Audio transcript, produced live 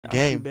I shoot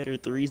Game. better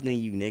threes than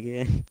you,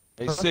 nigga.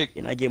 They sick.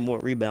 And I get more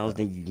rebounds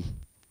than you.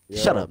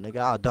 Shut up, nigga.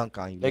 I'll dunk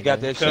on you. They nigga.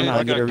 got that shit. Come on,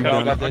 I get a got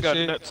rebound. got I that got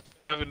shit. Nets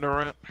Kevin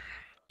Durant.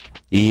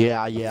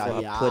 Yeah. Before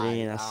I put it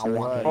in, I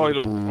smack Probably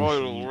it.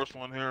 the worst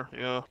one here.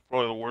 Yeah,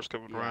 probably the worst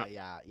Kevin Durant.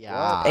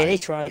 Yeah. Hey, they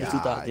tried in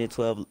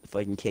 2012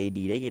 fucking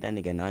KD. They get that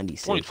nigga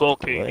 96. 2012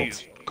 KD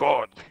is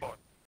God.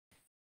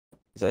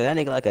 So that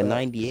nigga like a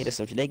 98 or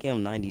something. They gave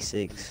him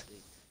 96.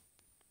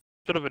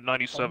 Should have been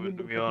 97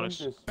 to be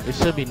honest. It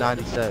should be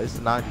 97. It's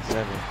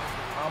 97.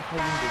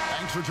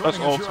 Thanks for That's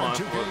joining all us here on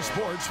time 2K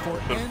Sports for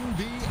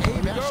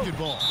NBA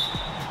basketball.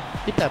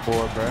 Get that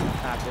board, bro.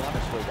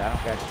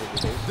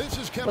 This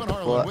is Kevin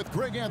Harlan with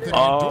Greg Anthony.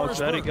 Oh,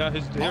 Daddy got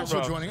his damn Also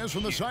route. joining us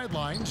from the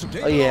sidelines.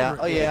 Oh yeah.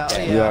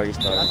 We already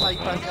started. That's how you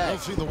press We'll that.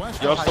 see the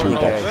West Y'all starting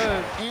off Okay.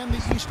 bad. and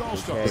the East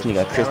All-Stars. This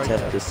nigga Chris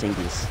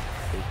Porzingis.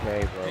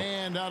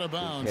 And out of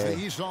bounds, the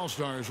East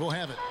All-Stars will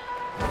have it.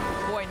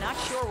 Boy, not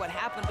sure what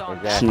happened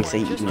on This nigga say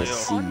that. eating Just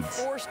his an seeds.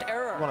 unforced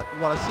error.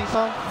 You wanna see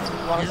some?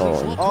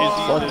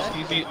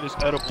 He's eating his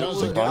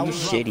edibles. Are you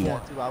shitty?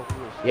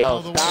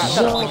 Yo, Pass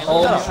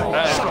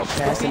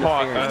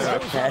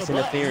interference. Pass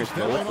interference,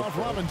 bro. What the off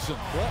fuck? Robinson.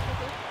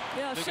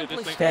 You know,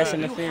 simply Pass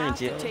stated, interference,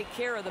 you yo. have to take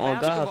care of the On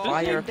God, basketball.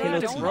 5 yard They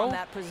penalty, don't bro. on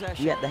that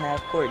possession. You at the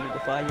half court,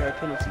 nigga, 5 yard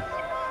penalty.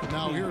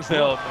 Now here's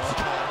Hell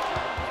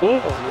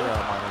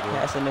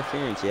Pass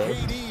interference, yo.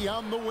 KD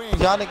on the wing.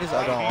 Y'all niggas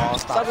are gonna all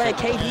Stop stop. letting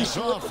KD Hands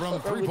shoot. off What from the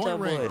fuck with y'all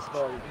three-point range.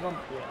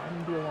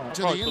 boys?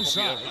 To the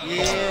inside.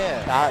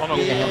 Yeah.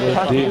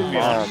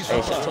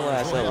 Hey, shut your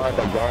ass up like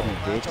a garbage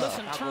bitch.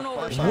 Listen,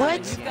 turnovers. What?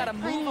 You've got to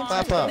move on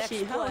Clap to the up. next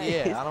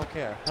play. Yeah, I don't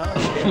care.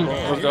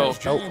 Let's go.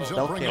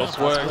 Don't care. No swag.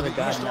 Swear to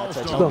God, not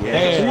touch Don't you.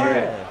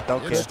 care.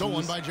 Don't It's care.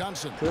 stolen by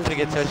Johnson.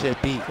 Nigga touch your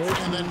beat.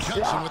 And then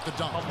Johnson with the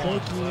dunk.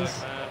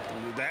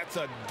 That's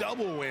a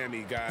double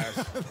whammy, guys.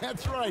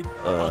 That's right.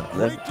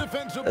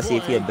 Let's see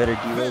if he a better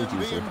D-Rose The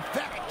user.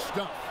 emphatic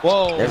stuff.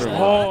 Whoa. Never mind.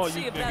 Oh, Let's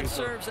see you if that niggas.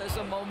 serves as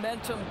a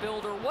momentum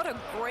builder. What a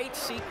great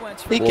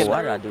sequence. He for Well, can-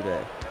 why did I do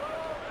that?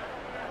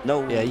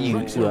 No, Yeah, you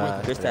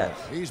Chris Tapps.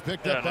 He's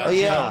picked Yeah, up no. by Oh,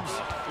 yeah. Jones.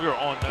 We were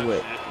on that What?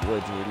 shit.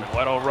 What, Judy?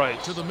 Right, all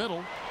right. To the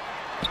middle.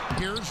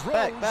 Here's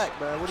Rose. Back,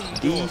 bro. What are you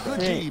doing? Good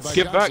D by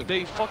Get back, Johnson.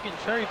 they fucking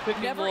cherry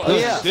picking. Never little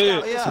even yeah. ass stopped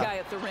shit. this Yeah. guy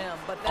at the rim,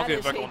 but that Okay,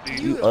 is back a on D. You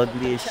beautiful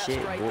ugly as test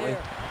shit, right boy. there.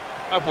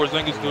 That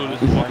Porzingis dude is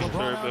fucking LeBron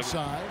cherry picking.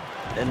 outside.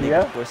 That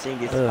nigga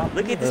Porzingis.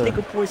 Look at this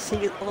nigga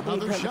Porzingis all the way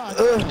Another down.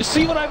 shot. You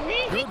see what I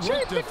mean? Good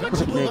work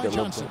defensively by Nigga,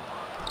 Johnson.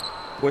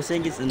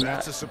 Porzingis is not.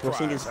 That's a surprise.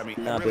 Porzingis I mean,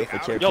 not really built for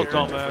out cherry Yo, picking.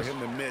 dumbass. for him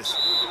to miss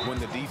when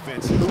the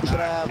defense is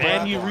not.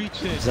 And you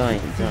reach it.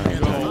 Zion.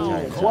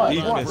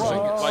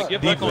 Like,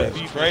 get back on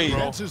defense, bro.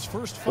 That's his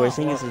first foul.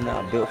 Porzingis is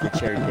not built for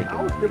cherry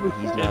picking.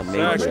 He's not made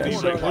for Exactly.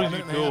 that Like, shit. what are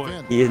you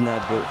doing? He is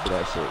not built for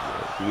that shit,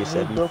 bro. He is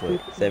 7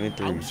 foot,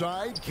 7'3".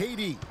 Outside,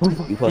 KD.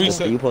 You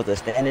supposed to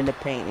stand in the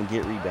paint and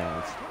get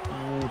rebounds.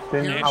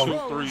 And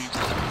shoot threes.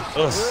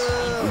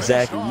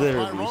 Exactly,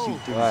 literally.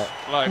 Shoot threes. Right.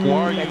 Like, why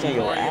are you Catch on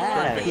your why are you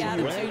ass. The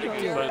attitude to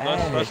do it.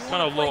 That's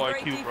kind of low Play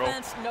great IQ, bro.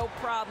 defense, no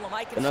problem.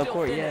 I can No still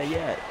court, finish.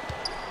 yeah.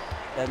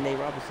 That's Nate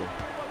Robinson.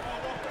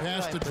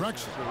 Pass to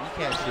Drexler. You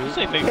can't You shoot.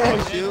 say Nate Can't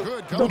Robinson. shoot.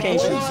 Good. Who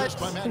can't shoot? Assist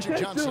by Magic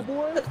Johnson.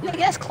 Nigga,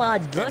 that's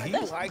Clyde Drexler.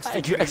 That's likes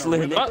Clyde to get in a Drexler.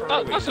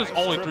 rhythm. That's his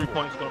only 3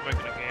 points gonna make in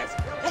the game.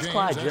 That's James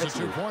Clyde has a Drexler.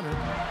 two-pointer.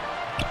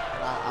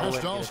 I West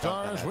wouldn't get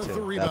All-Stars that with too. the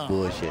That rebound.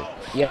 bullshit.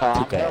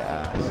 Yeah, Okay.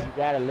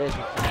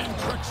 And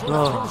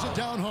Drexler throws it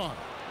down hard.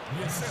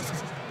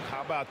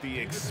 How about the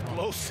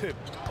explosive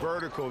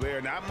vertical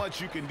there? Not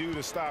much you can do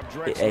to stop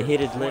Drexler. Hey, hit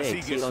his once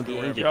legs. He gets gonna to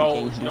get the injured.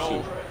 rim. He can't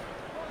do shit.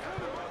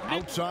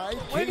 Outside,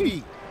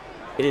 KD.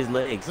 Hit his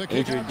legs. The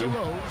kick out to Injured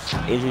Rose.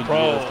 D-Rose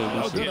Bro, can't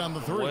No do good shit. on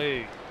the three.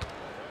 Way.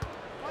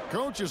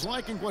 Coach is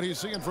liking what he's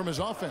seeing from his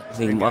offense.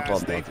 See him up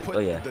Guys, off they that. put Oh,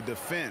 yeah. the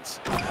defense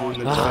on the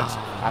defense.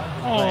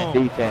 Oh,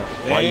 defense.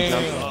 Why you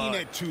damn. jumping? Lean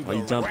it to Why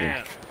you the jumping?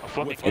 rack I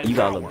fucking with Oh, you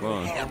got power.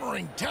 LeBron.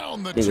 Hammering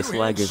down the Nigga two-hand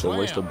Swag is the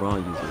worst slam.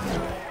 LeBron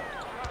user.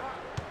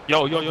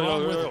 Yo.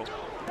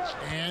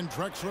 And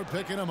Drexler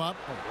picking him up.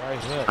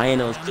 I ain't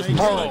know it's just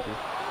Oh.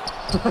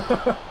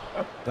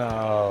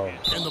 No.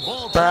 And the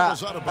ball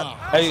travels out of bounds.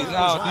 Hey, That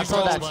nah, was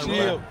D-Rose, offside by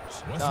chill.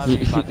 Rose. No,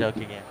 I'm not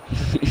joking again.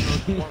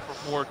 1 for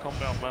 4, come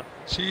down, man.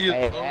 Chill.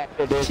 Hey, bro.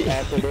 after this,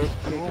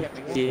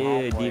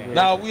 Yeah, defense.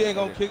 Nah, we ain't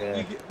gonna kick.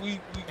 We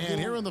And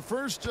here in the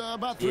first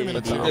about 3 Yeah,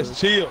 minutes. yeah. out. Just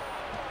chill.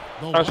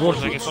 The That's one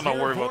Porzingis, I'm not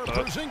worried about that.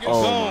 Porzingis.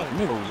 Oh, Gone.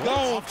 nigga,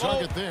 Gone, Off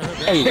target there.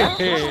 Hey,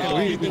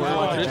 Hey, we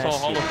watch this that on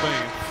Hall shit. of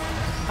Fame.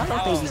 I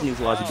don't think these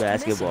niggas watch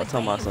basketball.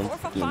 Talking about some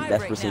fucking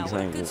that's Porzingis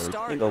ain't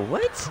work. Nigga,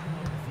 what?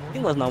 You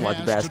must not watch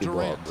Pass to basketball,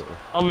 Durant. bro.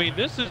 I mean,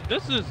 this is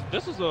a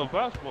basketball game,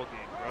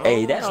 bro.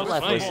 Hey, that's It's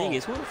like football.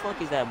 Porzingis. Who the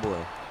fuck is that boy?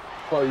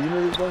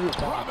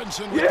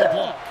 Robinson with the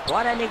block.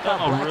 Why that nigga got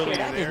Oh, black really?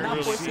 hair? That is There not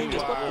you see Porzingis.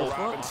 What the why fuck?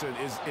 Robinson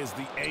is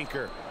the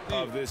anchor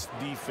of this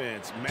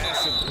defense.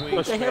 Massive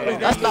What the hell is wingspan.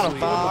 that's not a easily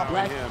foul? allowing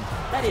Black. him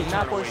That is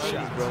not to generate Porzingis,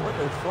 shots. bro. What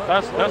the fuck?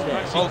 That's What is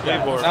that? Maxi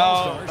Claiborne.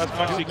 No, that's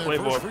Maxi Their first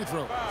Claiborne. free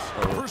throw.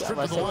 Oh, First trip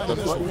I to the said, line what of the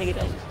this fuck, one.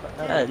 nigga?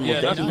 That Yeah,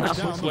 that's not Maxi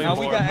down. Claiborne. Now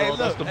we got, hey, bro.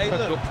 That's look, the hey,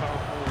 backup look. power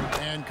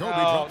forward. And Kobe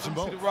Oh, drops them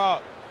see the both.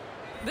 rock.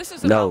 This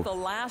is No. about the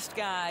last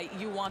guy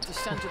you want to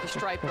send to the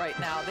stripe right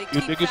now. They You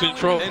keep niggas in fouling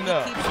trouble. him,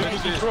 he keeps Niggas in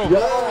making- trouble. You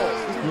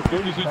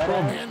niggas in trouble.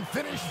 And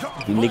finished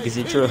off You by niggas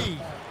in trouble. KD. You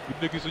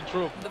niggas in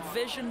trouble. The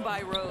vision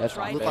by Rose, That's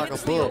right? look like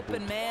Hits a the bull.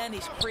 open man.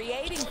 He's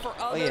creating for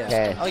Oh others.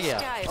 yeah. and Oh this yeah.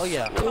 guy is Oh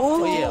yeah. so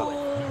Oh yeah.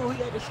 Oh, he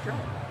got the strike.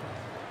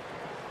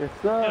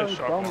 Yeah,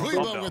 sharp.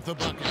 Cleveland with the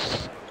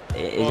bucket.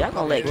 Is y'all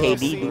gonna let KD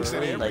do And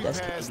something? every Like, that's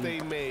pass KD. they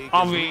make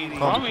I is mean,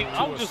 leading I'm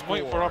to just a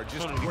waiting for score.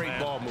 opportunity, Just great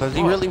man. ball Because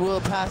he movement. really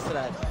will pass to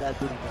that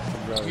dude.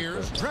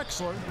 Here's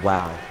Drexler.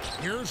 Wow.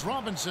 Here's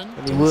Robinson.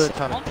 He would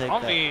try to take I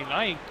that. mean,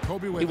 I ain't.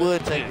 Kobe with He it.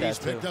 would take He's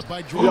that picked too. up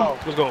by Jordan.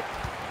 Let's go.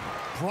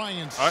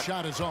 Bryant's All right.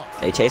 shot is off.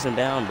 They chase him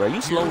down, bro.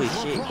 You slow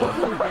as shit, bro.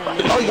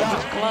 Oh,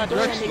 yeah.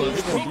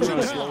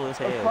 You slow as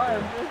hell,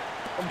 bro.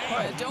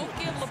 Don't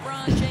give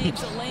LeBron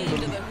James a lane to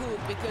the hoop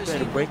because Better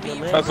he will break your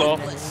be leg. That's all.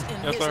 ruthless in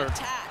Yes, his sir.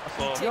 attack.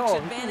 He all.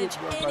 takes advantage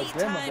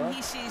anytime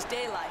he sees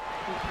daylight.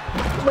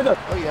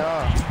 Oh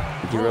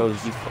yeah.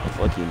 D-Rose, you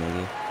fuck you,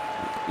 nigga.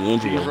 You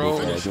injured your D-Rose.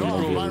 bitch ass. You ain't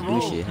gonna be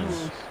able to do shit, huh?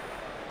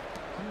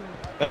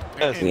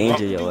 You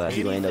injured your ass.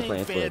 You gonna end up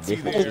playing for a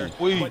different There,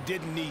 team. but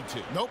didn't need to.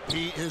 Nope,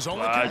 he is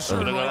only Like,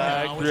 concerned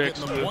right now is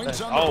getting the Drexler.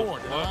 points on Oh, the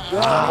board. what?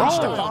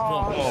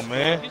 Stop Come on,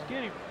 man. He's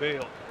getting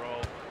failed, bro.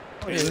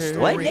 What,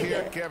 Story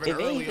here, nigga? Kevin, If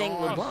early anything,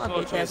 on, LeBron so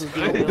bitch ass was it's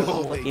getting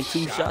failed. fucking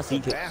 2 shots. He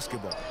could.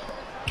 Basketball.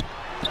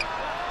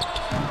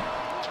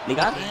 Nigga,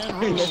 I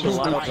think that's the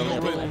line up the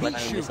layup. Like I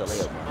ain't miss a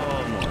layup, man.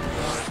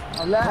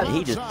 Come on.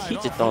 He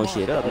just throwing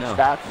shit up now.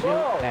 Not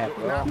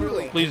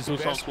really Please do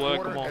his best something, swag,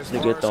 quarter come on. as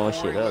Nigga far as throwing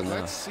scoring, shit up but now.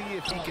 Let's see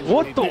if he can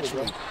What the-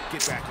 eventually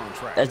get back on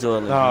track. That's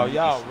Joel No, Embiid.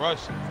 y'all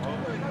rushing.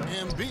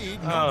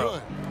 Embiid, no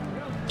good.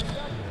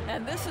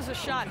 And this is a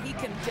shot he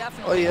can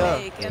definitely Oh, yeah.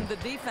 make, and the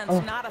defense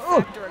not a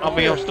factor at all. I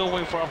mean, I'm still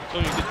waiting for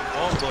opportunity to get the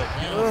ball, but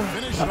And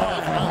finish it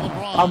off by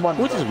LeBron.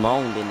 Who just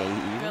moaned in there?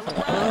 And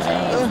LeBron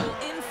James will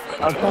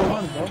inflict pain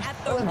at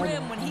the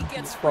rim when he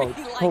gets free like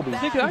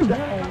that.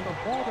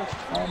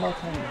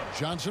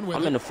 Johnson with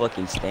I'm it. in the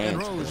fucking And stands.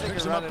 Rose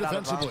picks him up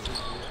defensively.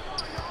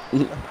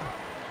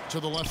 To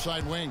the left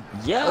side wing.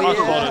 Yeah, I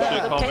saw that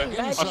yeah. shit coming.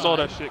 Okay, I saw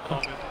that shit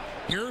coming.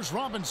 Here's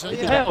Robinson.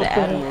 He got the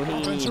Admiral. He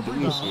ain't even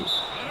doing shit.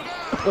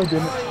 Get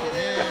it.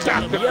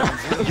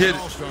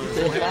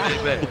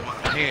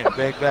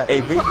 Back. Hey,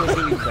 bring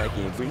Porzingis back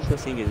in. Bring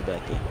Porzingis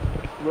back in.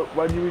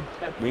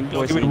 Bring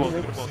Yo, give me the ball. Porzingis. Give me the ball. Give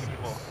me the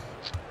ball.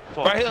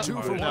 Fuck. Right here.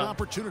 2 for 1 Now.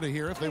 opportunity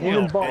here if they Yeah,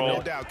 want. bro.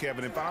 No doubt,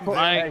 Kevin. If I'm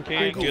I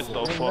can't get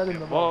the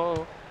fucking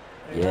ball.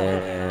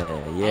 Yeah,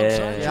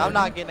 Yeah, yeah. I'm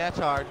not getting that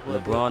charge.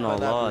 but- LeBron but on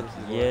that lock. was-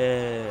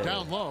 Yeah.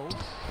 Down low.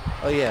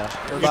 Oh yeah.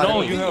 You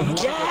know you have one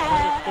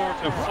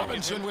Robinson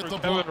Robinson with with the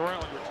the Kevin ball.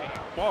 Durant on your team.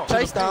 Fuck.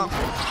 Chase down.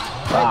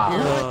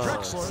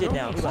 Sit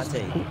down. Who I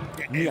take?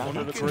 He one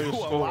of the can do greatest a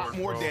lot scorers,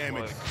 more bro.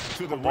 damage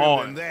to the Come rim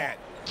on. than that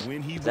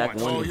when he Zach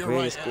wants one to. of the you're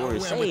greatest right. scorers.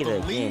 And Say with it the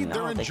again. lead, I they're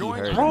don't think he enjoying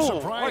heard it. it. I'm Bro,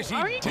 surprised I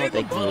he ain't didn't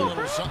think put he a heard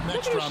little something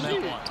extra on that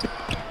one.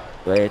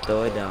 Go ahead,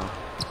 throw it down.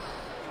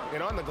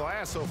 And on the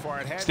glass so far,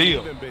 it hasn't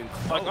Steal. even been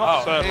Like, close. I'm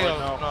outside hell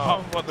right now. no.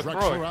 I'm about to Drexler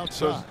throw it.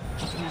 outside.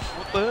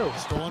 What the hell?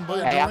 Stolen by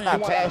Hey, I'm not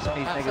Durant. passing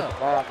these niggas the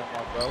ball no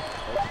more, bro. They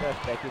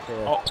suspect as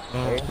hell.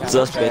 Every time I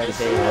Suspect pass as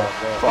hell. the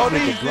ball, All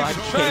Nigga these block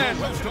niggas kick. trash.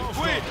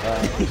 Quit.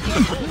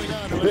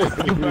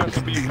 Holding on to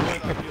it.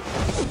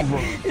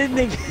 This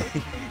nigga.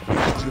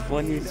 The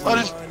funniest. Let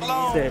us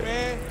alone, Said-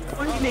 man.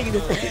 What you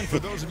niggas And for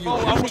those of you Oh,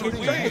 who I'm are tuning in,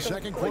 with the you.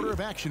 second quarter of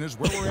action is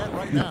where we're at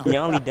right now.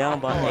 You're only down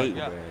by 8,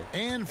 yeah. bro.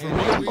 And from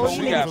what we've Oh,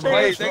 seen we got from the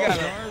played. They gotta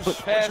All-Stars,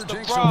 pass Spencer the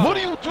Jackson. ball. What are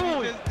you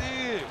doing?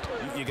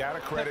 You got to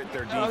credit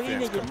their Oh, you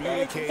defense, niggas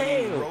communicating,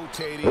 bad as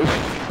rotating. So, Oh,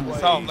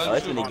 let's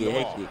it's shoot gonna on get the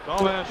ball. hectic.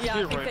 Don't have Yeah, I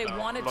shit think right they now.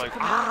 wanted Like, to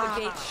come out of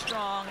the gate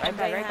strong, and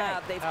they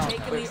have. They've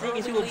taken the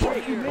Porzingis, you early a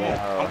break, lead man. here.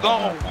 I'm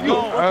gone.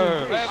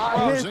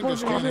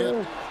 Porzingis can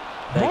hit.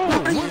 Thank you.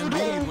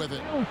 Embiid with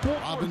it.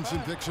 Robinson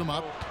picks him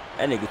up.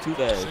 That nigga too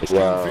fast. 16 feet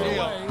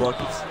away.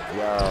 Buckets.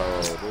 Yo,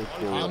 this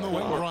dude. On the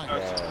wing, Bryant.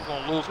 We're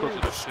gonna lose because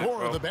of this shit, Score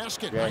bro. of the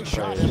basket. Yeah, Nice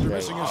shot yeah, after yeah.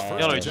 missing his Yeah, Y'all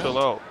first need to chill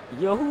attempt.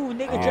 out. Yo, who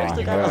nigga Oh,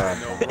 Drexler got God.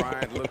 No,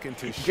 Bryant looking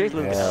to shoot.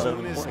 Drexler got As 11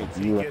 soon as points.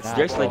 he You gets are the not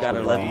Drexler got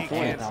ball, 11 he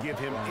points. can't give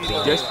him any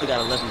Drexler got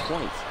 11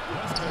 points.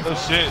 Good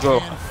shit, bro.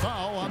 And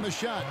foul on the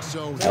shot.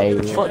 So Hey,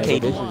 Fuck hey,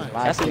 KD. this is my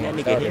That's what team. that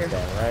nigga Notice here.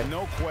 that, right?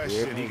 No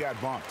question, he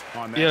got bumped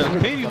on that. Yeah,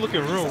 Katie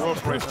looking real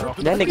rough right now.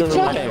 That nigga look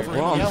like a Your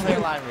bum.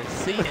 hairline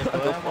receding,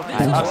 bro.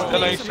 This is I a still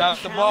ain't reason shot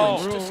to the ball.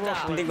 challenge to stop.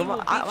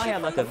 Nigga, I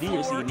had like a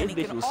video scene. This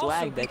bitch was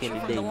swag back in the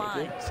day,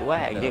 nigga.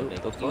 Swag, nigga.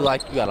 The You fuck?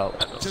 like you got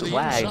To the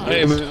swag, inside.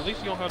 Hey, but at least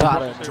you don't have to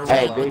Got rush it. this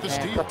Hey, shit. big the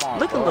man, steal. come on.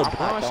 Look at bro.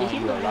 LeBron I'm shit. He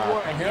not really throwing you a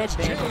wore a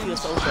headband. He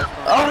was so Oh,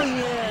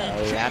 yeah.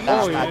 Hey, I'm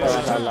not throwing no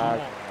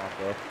lies,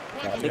 bro.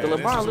 Nigga,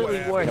 LeBron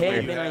literally wore a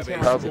headband on his hair.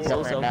 He was so Kobe,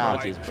 come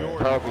self-conscious, bro.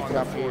 Kobe,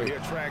 come here. He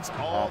attracts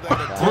all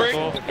that Brick.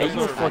 attention. Hey,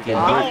 you a fucking Oh,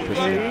 bitch.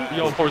 man.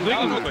 Yo,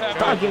 Porzingis with the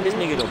Stop giving this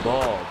nigga the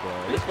ball, bro.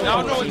 This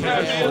Y'all know fucking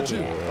what's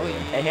shit happening.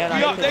 is- Hey, hell,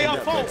 They up, they up,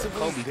 folks.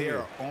 Defensively,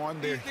 they're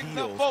on their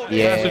heels.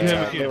 Yeah. Passing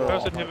him again.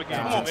 Passing him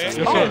again. Come on,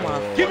 man.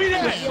 Oh, my Give me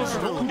that.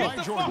 Stolen by Get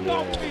the Jordan. fuck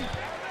off me.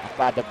 I'm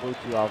about to boot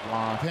you offline.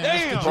 Pass to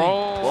Damn, G. bro.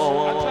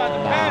 Whoa, I tried to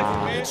whoa, pass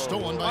whoa. it, man.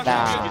 Stolen by I Nah,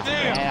 tried to get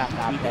man, down. I'm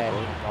not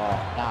passing the ball.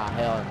 Nah,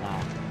 hell no.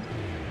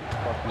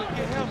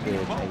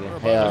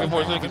 Looking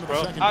for Ziggins,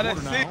 bro. Ah, that's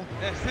it.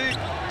 That's it.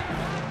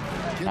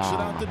 Kicks it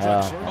out to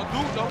hell. Drexler.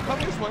 Oh, dude, don't come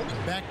this way.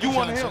 Back to You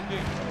want Johnson.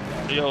 him?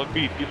 Yo,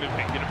 beat. Get him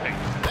paint. Get him paint.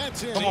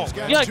 That's it. Come He's on.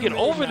 got You gotta two get men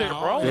over there, now.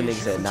 bro. That nigga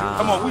said, nah.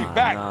 Come on, we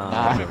back.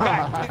 Nah. Coming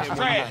back. And It's when you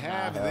trash.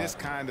 have this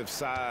kind of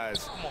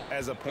size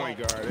as a point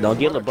guard, Don't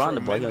give what a LeBron the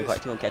ball. He tremendous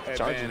gonna catch the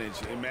charge. advantage.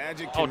 And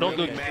Magic Oh, can don't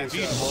really get match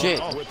paid. up Shit.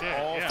 with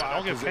all Yeah, five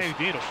don't get positions.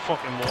 paid. Need a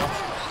fucking more.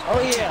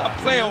 Oh yeah.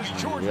 Play on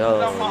Jordan.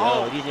 Yo, Out my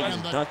hole. these And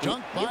niggas the dunking.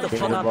 dunk by Get the fuck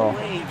Jordan. out the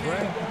way, bro.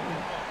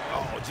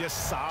 Oh,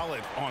 just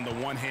solid on the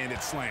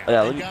one-handed slam. Oh,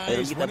 yeah, let And me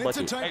guys, get when that it's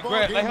a bucket. tight Hey, ball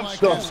Grant, game let him like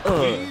shoot.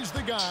 this, he's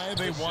the guy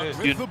they want shit.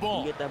 with the You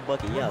ball. get that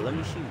bucket. Yeah, let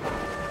me shoot.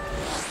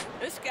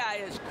 This guy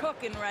is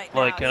cooking right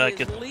Like, now. can I He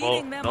get is the leading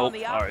ball? them Nope. on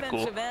the All right, cool.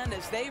 offensive end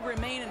as they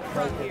remain in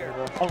front here.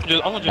 I'm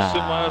gonna just sit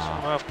my ass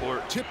on half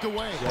court. Tipped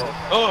away.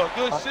 Oh,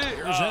 good shit.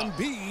 Here's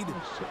Embiid.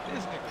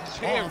 This nigga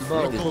champ.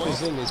 Bro,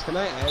 Porzingis, can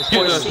I ask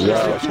Yeah, you?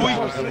 that's-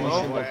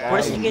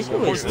 Porzingis,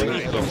 who is That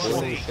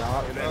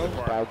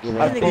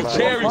nigga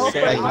Cherry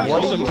said,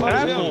 what He's are you a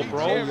tackle,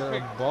 bro. You're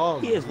a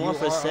bum. He is 1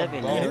 for You are a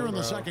 7. bum, And here in the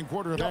bro. second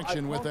quarter of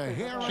action with a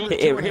hair under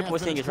Hit 2.5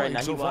 Porzingis minutes right now. played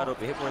He so wide far.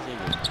 open. Hit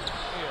Porzingis.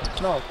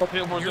 No, fuck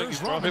Hit Porzingis,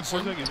 bro. Hit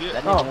Porzingis. Yeah.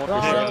 That No, nigga 1 for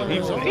no, 7. no,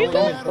 He's no, a- no. Only a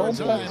matter Don't of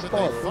time, play but sport. they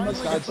This finally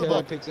guy get the Taylor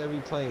bucket. picks every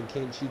play and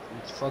can't shoot.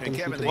 Fucking And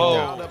shoot Kevin, the they ball.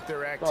 dialed up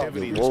their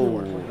activity this Whoa,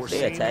 quarter. We're they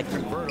seeing them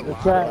attacking. convert a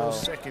That's lot right. of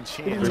those second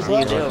Brazil, chances. they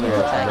over there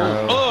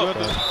attacking. Oh,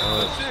 good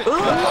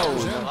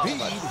There's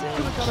Embiid.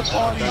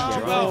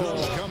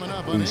 Coming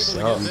up, unable to get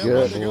sound them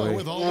good, to go boy.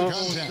 with all the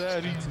contact.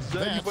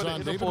 That's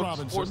on David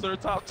Robinson. Sports Center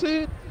top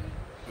 10.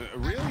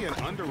 Really an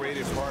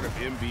underrated part of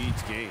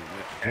Embiid's game.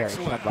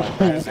 Excellent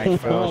passing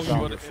foul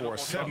shooter for a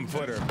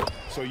 7-footer.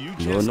 So you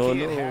just No,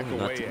 can't hack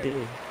not away at it.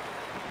 today.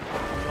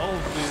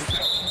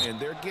 And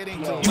they're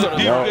getting to You gotta lead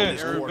deep on in,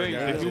 this Irving. quarter,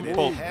 guys, and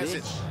Oh, it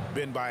hasn't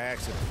been by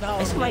accident.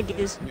 Hey, somebody get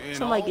this And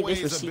receding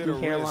always a bit of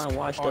hairline risk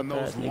washed on up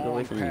those ass nigga away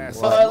long from me.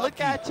 passes.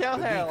 Look at your But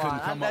he hairline. couldn't I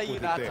come know up you're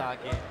with not it there.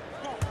 talking.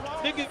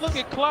 Nigga, look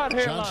at Clyde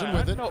Johnson hairline.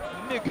 with it. No,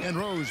 nigga. And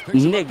Rose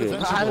picks it up Nigga,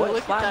 defensively.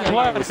 what? Clyde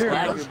Clyde was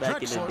hairline. swagger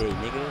back in the day,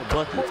 nigga.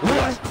 Bucket.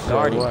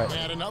 Guard it.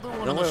 And another one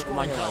Don't in the worry about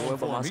my scoring hairline, column worry about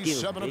for my him. He's skills,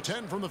 7 of bitch.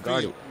 10 from the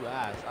Guard field. You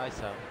ass,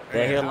 ISO. That And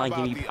hairline how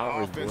give me about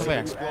powers, the boy.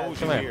 offensive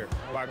explosion here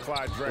by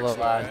Clyde Look,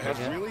 Drexler has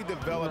really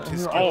developed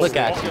his skill Look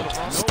set. at you.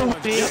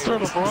 Yes, sir,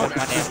 LeBron.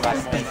 Yes,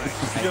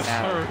 Yes,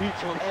 sir. He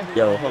took-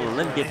 Yo, hold on,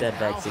 let me get that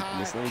back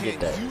sickness. Let me get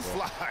that. You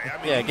fly. I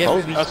mean, Yeah, get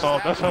Kobe. That's all.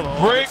 That's all.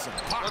 Brick.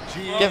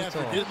 GA Give it after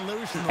to him. getting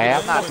loose in the Hey, I'm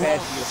lane not with passing a you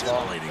the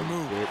ball. scintillating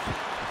move.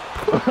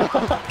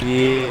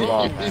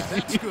 Yeah.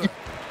 That's good.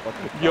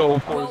 Yo, Well,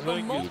 the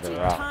Porzingis.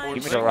 multi-time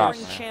Give me the rock.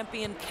 scoring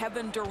champion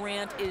Kevin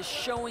Durant is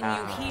showing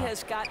you he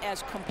has got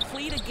as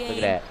complete a at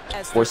game that.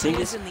 as there Porzingis?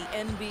 is in the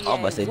NBA. I'm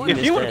about to say, What you If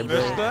is you missed would have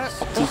that, missed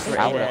bro. that, Too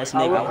afraid ass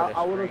nigga. I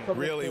would have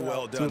really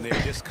well done there.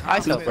 Just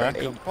ISO, bro.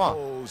 confident, Come on.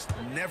 composed,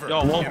 never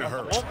Yo, in won't- a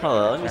hurry. Hold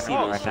on, let me see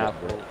Right this now, shit,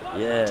 bro.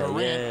 Yeah, Durant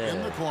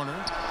in the yeah. corner.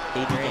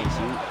 He can't A shoot.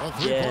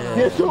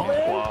 three-pointer.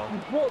 Yeah. wow.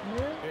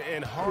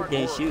 And hard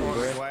Can't work shoot, on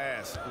bro. the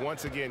glass.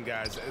 Once again,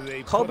 guys,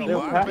 they Kobe, put a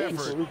lot of you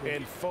effort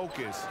and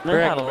focus.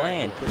 Learn how to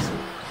land, pussy.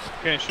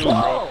 Can't shoot,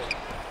 bro.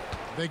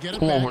 They get it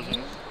Come on, back.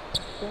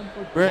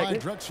 Porzingis. Clyde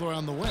Drexler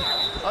on the wing.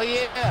 Oh,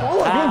 yeah. Ah.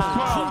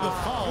 Through the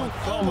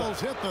foul,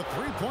 almost hit the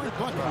three-point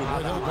bucket,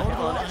 but he'll go to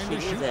the line to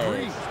shoot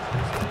three.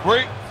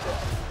 Brick. I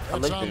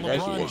It's looked on at that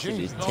shit. LeBron That shit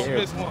is James.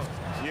 terrible.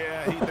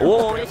 Yeah, there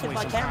Whoa, was this is definitely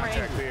my some camera contact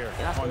angle. there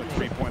Yeah, on the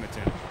three-point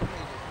attempt.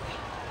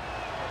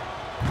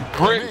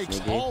 Brick. Makes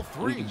all Nigga,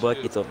 three. we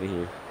buckets over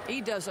here. He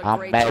does a I'm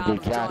great mad job at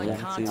of drawing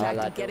Johnson. contact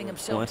Two. and getting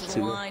himself One, to the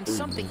two, line, three.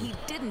 something he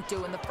didn't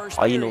do in the first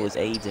All you know period. is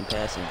AIDS and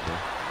passing, bro.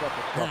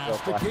 Pass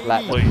to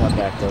Flat KD. fuck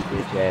that little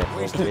bitch ass.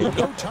 Wasted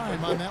no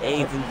time on that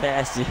AIDS one. and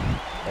passing.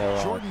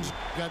 Jordan's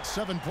got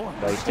 7 points.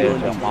 That's why he stayed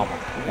with your mama.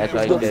 That's why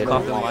he stayed with your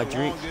Coughing mama. my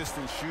drink.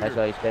 Long-distance shooter That's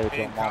why he stayed with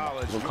your in mama.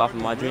 college. You gonna cough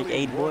in my drink, Really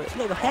AIDS boy? worked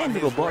Nigga, on hand me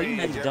the his ball. You range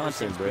Magic ever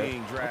Johnson, since bro.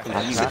 being drafted.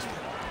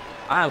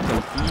 I'm To the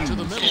confused.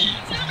 middle.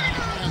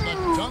 And the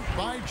dunk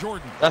by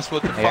Jordan. That's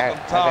what the fuck Hey, I'm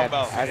talking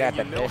about. I got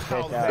the You know best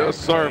how bitch that out. Yes,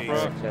 sir, bro.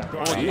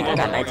 Oh, yeah, I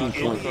got 19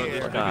 points.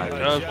 God.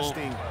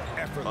 Adjusting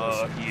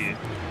effortlessly. Yeah.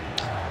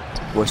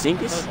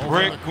 Porzingis?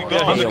 Brick. We got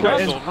Hey, the yo,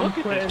 castle.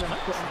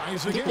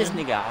 Tries Get this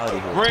again. nigga out of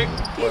here. Brick.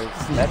 Get this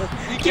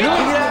nigga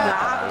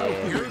out of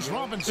here. Here's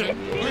Robinson.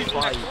 You're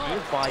fired. You're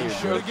fired,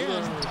 Shoot bro.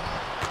 again.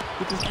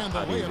 And the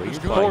Out of here, layup bro. is You're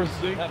good. fired.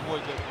 Porzingis. That boy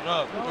getting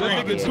up.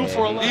 That nigga 2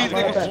 for 11. These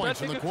Five niggas. points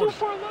in the That nigga 2 quarter.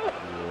 for 11.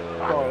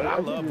 I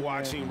love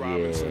watching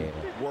Robinson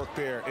work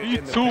there He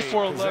in the 2 paint.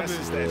 for 11.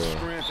 Possesses that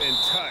strength and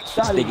touch.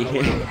 This nigga around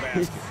the here.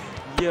 basket.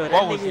 Yo, that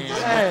What was nigga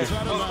that?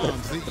 Out of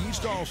bounds. The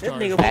East That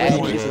All-Stars. nigga Bad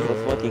Porzingis is a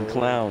shit. fucking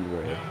clown,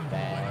 bro.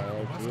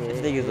 This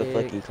nigga's a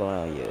fucking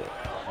clown, yo.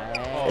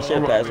 That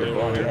shit pass the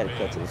ball. He had to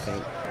cut to the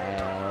paint.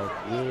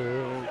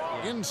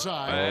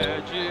 Inside.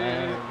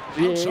 Magic. Outside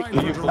Do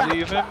for you Durant.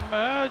 believe in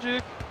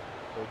magic?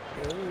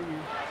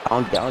 I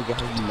don't get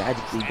how you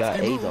magically got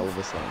AIDS all of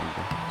a sudden.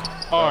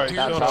 All right,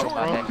 Here's shut up,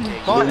 Jordan.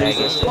 bro.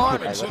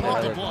 Robinson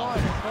with the block.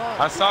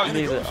 I saw You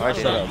you. niggas are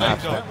shut up.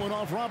 Thank you. That one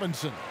off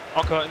Robinson.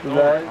 I'm cutting.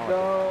 Let's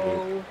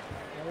go.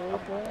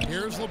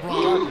 Here's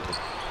LeBron.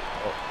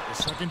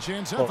 The second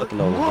chance Oh, effort.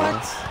 fucking over, bro.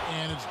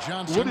 And it's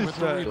Johnson with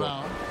the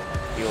rebound.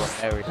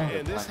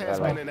 And this has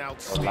been an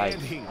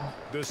outstanding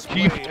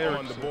display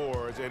on the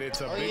boards, and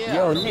it's a big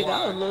Yo, nigga,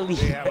 I was literally.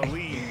 They have a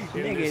lead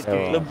in this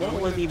Nigga, game. LeBron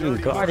wasn't even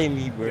guarding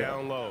me, bro.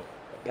 Down low.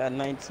 Got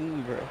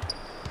 19, bro.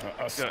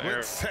 A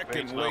split second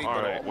Thanks, wait, all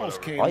but right,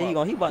 almost came Oh,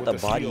 up he about with to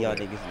the body steal y'all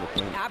there. niggas in the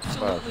paint.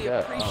 Absolutely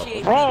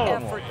appreciate Bro, the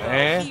effort, though.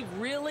 man. He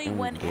really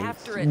went Gates.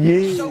 after it.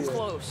 Yeah. So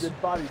close.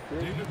 Good body,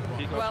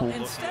 kid. Well,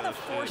 instead of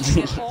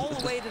forcing it all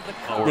the way to the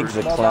cup, Nigga's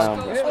a he clown,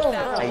 just bro. goes with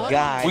that My one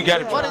guy. We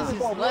got it. What is his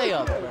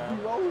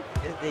layup, bro?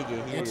 This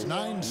nigga here. It's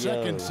 9 Yo.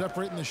 seconds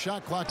separating the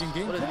shot clock and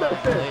game What is clock.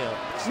 my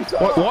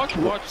layup? Watch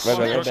Right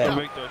Drexler back.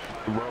 make that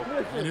shit,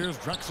 bro. And here's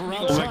Drexler He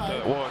gonna make outside.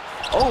 that. Watch.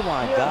 Oh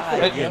my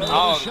god. That Yeah. is Another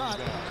all. shot.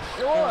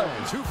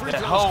 Two free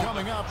That throws hole.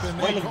 coming up, and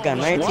That they nigga call got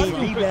this 19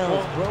 one.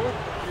 rebounds, bro.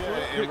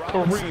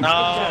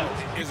 Nah.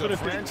 Is a Yeah,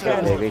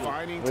 franchise baby.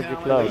 defining Where's your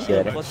talent. clothes, He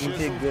Daddy? fucking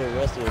picked good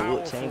Russell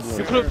Wilt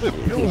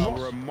Chamberlain.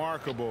 A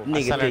remarkable.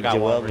 Nigga Center picked got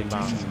Joel one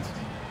rebound.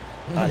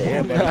 Embiid. Out of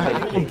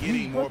everybody.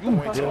 Getting more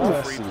points on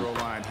the free throw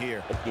line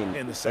here Fucking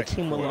in the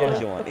second Akeem quarter.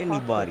 Olajuwon on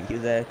anybody.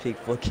 His ass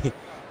picked fucking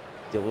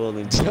Joel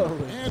Embiid.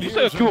 And You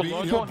here's said Q Embiid.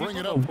 He'll Olajuwon, bring it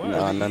he's up. on for the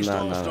the No. East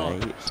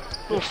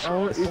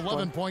All-Star. He-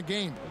 11-point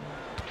game.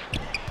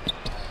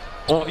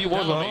 Oh, he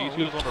was on the East.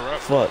 He was on the rap.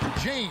 Fuck.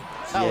 James.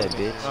 Yeah,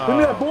 bitch. Give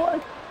me that, boy.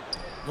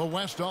 The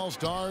West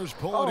All-Stars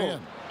pull it in.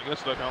 I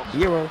guess that counts.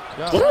 Hero.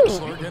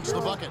 Drexler gets the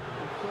bucket.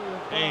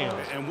 Damn.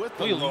 And with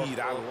the We lost. lead,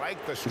 I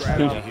like the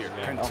strategy here.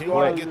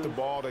 Continue to get the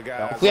ball to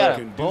guys We who had a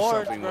can do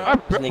board, something bro. with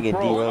it. This nigga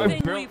Bro, D-Rose. I One thing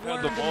barely we've had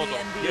learned the in ball, the though.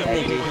 NBA Yeah,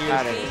 nigga, is he the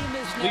had it. game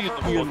is Lead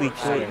never the over. ball.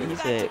 So He you've got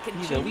said- to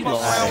he said, we continue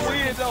lost. to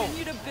Win, though.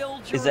 continue to build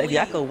your Exactly.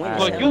 I could lead. win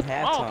Like, at you, I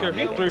don't care. He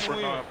halftime. 3 for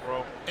 9,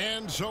 bro.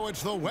 And so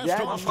it's the West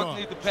Yeah, All-Stars.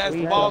 Need to pass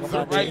the ball to the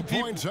 13 right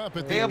people. points up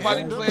at the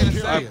Everybody end of playing the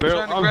the period. same.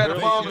 Trying to grab the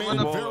They ball and made run it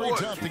up the very court.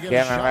 tough to get Get a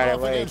him shot right off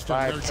away. against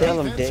them. Their Tell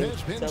him, defense Dave.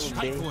 has been Tell him,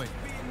 Dave. stifling.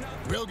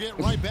 We'll get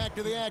right back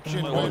to the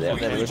action. Oh, with that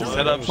Phoenix was on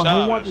Set the up bench.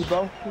 Who want this, shots.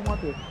 bro? Who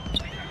want this?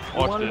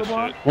 Watch wanted this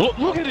LeBron? shit.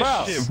 Look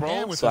at this shit, bro.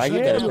 And with So I the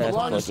get second that half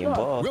last of fucking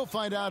ball. We'll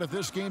find out if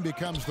this game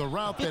becomes the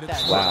route that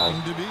it's Wow.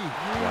 going to be.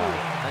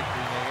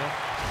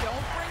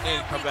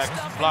 And come back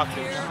and block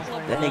it.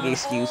 That nigga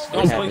excuse for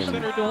Don't play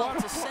having. center,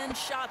 do To send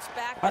shots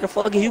back How the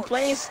fuck are you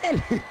playing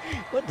center?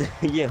 What the?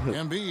 Yeah.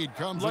 Embiid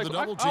comes Like, with a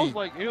double I was team.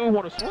 like, you don't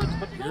want to switch,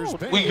 but Here's no.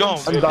 Payne. We gone.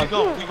 We done.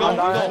 gone. We gone.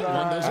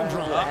 One doesn't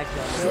drop.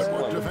 He Good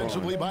work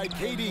defensively by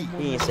KD.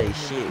 ain't say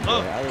shit, bro.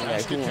 I was like,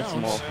 Basket who wants counts.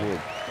 small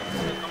forward?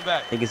 Come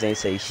back. Niggas ain't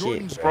say shit.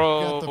 Jordan's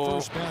Bro, got the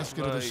first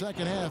basket of the like-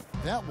 second half.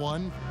 That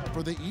one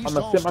for the East I'm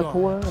gonna sit my All-Star.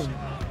 corner and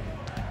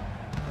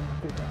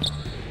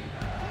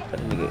That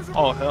nigga.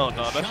 Oh, hell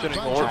no. That shit ain't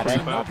gonna work for you,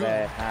 man. Nah, that's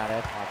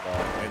my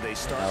bad. And they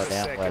start No, the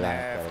damn second well, I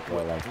half gotta go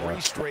with like 3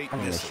 that. straight I'm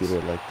gonna misses. shoot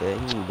it like that.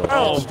 He ain't about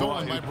Oh, to-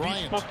 Stolen by he's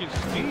Bryant. fucking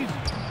sneezing.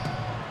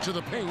 To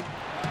the paint.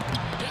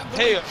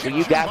 Hell. So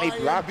you got me By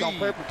blocked on Embiid.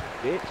 purpose,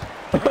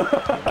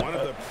 bitch. One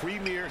of the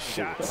premier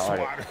shot Alright.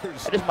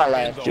 swatters That is my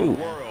last in the shoot.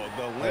 world.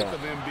 The length of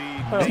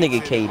Embiid This makes nigga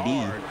it KD.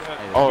 hard.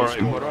 All right,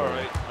 but all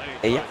right.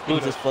 Hey, y'all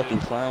just fucking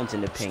clowns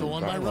in the paint, bro.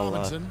 Stolen I by ain't gonna lie.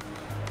 Robinson.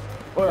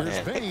 What? Here's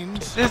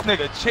Baines. This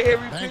nigga cherry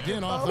Banked picking.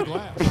 in off the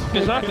glass.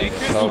 Exactly.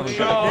 Oh, Good that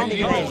job.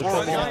 nigga Bro, ain't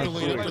bro,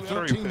 Calculated bro, for bro,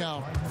 13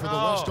 now for the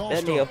West That All-Star.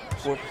 nigga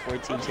 4 for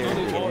 14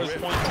 cherry bro.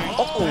 picking. Point team.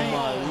 Oh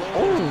my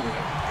lord.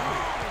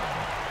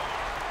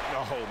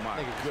 Oh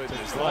my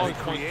goodness. All The the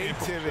point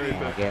creativity,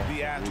 people.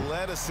 the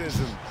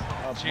athleticism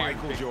of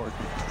Michael Jordan.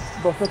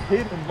 But for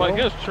him, bro. Like,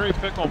 his cherry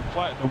pick on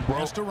platinum, bro.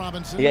 Pass to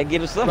Robinson. You gotta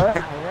get him somehow,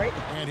 right?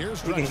 And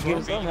here's You can get him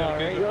Drexler. somehow,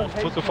 right?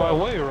 Specify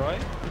way,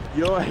 right?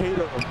 You're a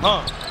hater.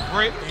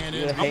 Great. And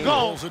Yeah, it hang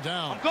rolls it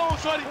down. Go,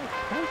 shorty.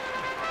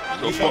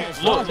 Look, that nigga's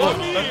still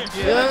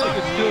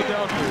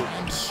down here.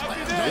 And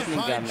slammed This it nigga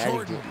by got Magic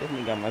Jordan. Jordan. This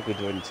nigga got Michael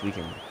Jordan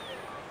tweaking.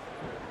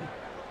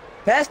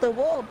 Pass the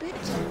ball,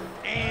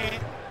 bitch.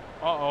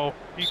 Uh-oh,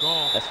 he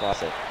gone. That's what I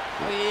said.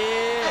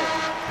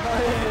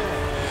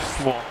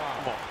 Come on,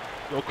 come on.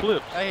 Yo,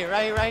 Clips. Right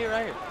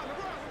here.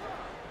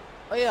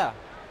 Oh, yeah.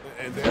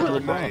 And there are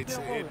nights,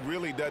 it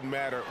really doesn't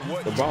matter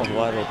what The ball's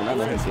wide open. I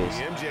know him defensively,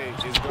 this.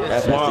 MJ is going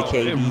That's to Mr. Wow,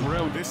 KD. it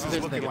really- This is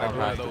This looking nigga like don't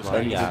one of like those the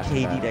That ball. nigga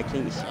KD that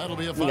can't shoot. That'll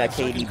be a He got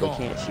 5-second KD but call.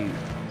 can't shoot.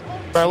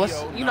 Bro,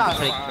 what's, you know how to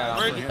take that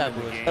off. Get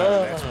that bullshit.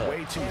 That's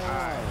way too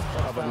high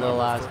of a Little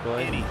number ass for boy.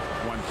 any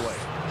one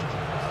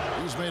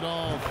play. He's made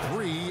all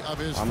 3 of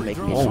his I'm free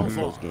making throws more so in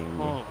far. this game,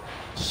 bro.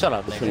 Shut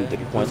up, 23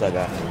 nigga. points I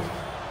got.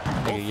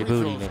 Nigga, Both your free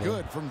booty, throws nigga.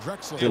 good from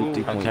Drexler. 23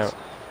 I don't points. care.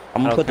 I'm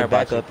I gonna don't put the care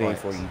about backup your in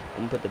for points. you. I'm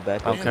gonna put the I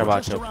backup don't And care we're about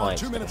just your around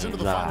points. 2 minutes into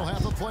the Nah. final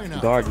half of play now.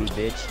 Guard me,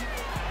 bitch.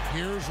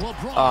 Here's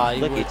LeBron. Ah,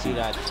 you Look would at do you.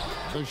 that.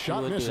 The You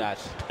shot would do misses. that.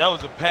 That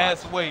was a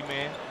pass away,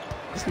 man.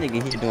 This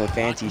nigga here doing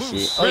fancy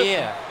shit. Oh,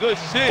 yeah. Good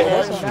shit.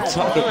 That's what I'm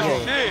talking Good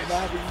about. shit.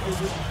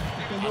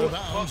 Out of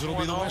bounds. It'll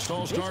be the West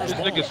All-Stars This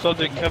ball. nigga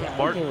subject Kevin I don't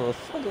Martin. give a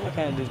fuck what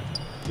kind of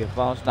Your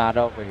phone's not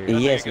over here.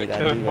 Yes, nigga nigga, I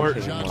Kevin do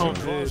Martin. like Kevin Johnson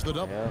Martin. draws the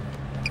double.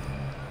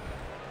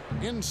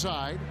 Yeah.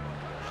 Inside.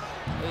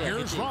 Oh, yeah,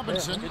 Here's good D.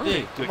 Robinson. Good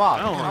D. Come on.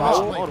 I don't Come know. on.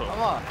 Hold on.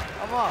 Come on.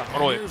 Come on.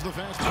 Hold on, wait. Here's the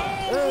fast.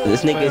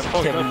 This nigga is Man,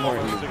 fuck Kevin that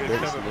Martin. fuck. This nigga bitch,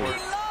 Kevin nigga.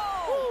 Martin.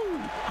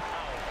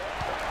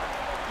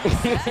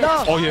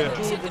 No. Oh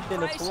yeah. See, the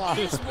price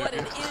is what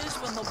it is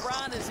when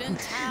LeBron is in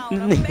town.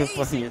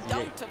 Amazing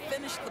dunk to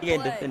finish the He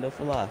can't play. defend a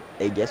fly.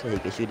 Hey, guess what? He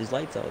can shoot his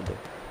lights out though.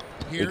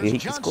 He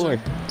can score.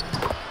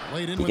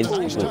 Laid in He with can a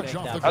nice score. touch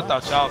off the I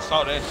glass. thought y'all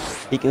saw that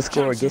shit. He can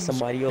score, get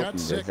somebody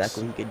Johnson's open. got That's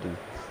exactly what he can do.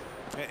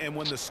 And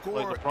when the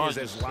score LeBron is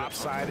as just-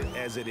 lopsided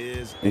as it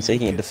is, He said he you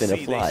can't can defend a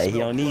see fly. they He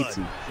don't smell need blood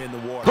to. in the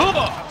water.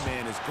 That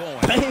man is going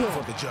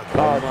for the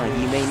jugular.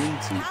 He may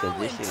need to How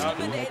because this shit is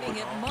intimidating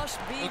it must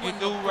be Look when at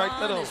dude right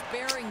there, LeBron though. is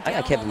bearing I got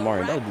down Kevin on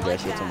Martin. the Don't do rack that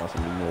shit like talking about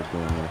some New York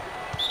doing here.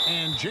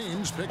 And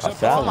James picks I up the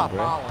foul foul. him,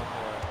 bro.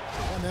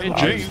 And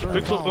James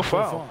picks up the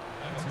foul.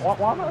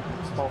 Why not?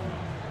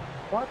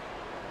 What?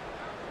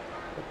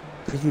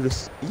 Cause you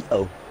just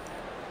yo.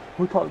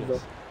 Who talking about?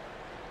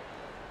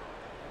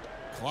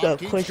 Clock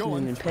keeps questioning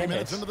going. and 3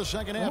 minutes pass. into the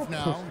second half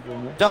now.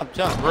 Jump.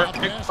 Drop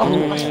pass. Kobe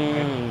over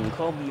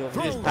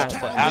Through here. the for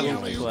down alley the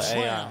alley-oop to an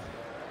slam.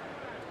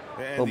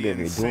 And Kobe the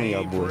over here doing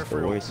y'all insane boys the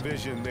peripheral worst.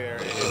 vision there.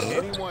 If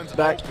anyone's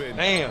Back. open,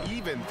 Damn.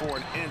 even for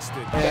an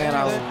instant, And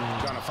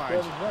they're gonna find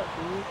you.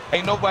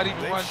 Ain't nobody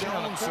even They've run down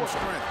shown the some court.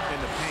 strength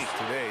in the paint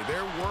today.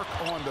 Their work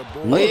on the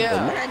board Oh,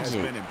 yeah. has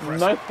been impressive.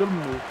 Nice to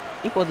move.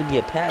 He supposed to be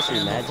a passer,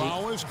 And the Magic.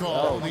 foul is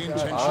called. He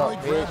intentionally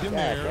grabbed him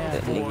there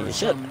That for nigga some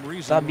shut.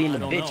 reason. Stop being I a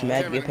don't bitch, know.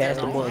 Magic. Get past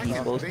the ball. He's I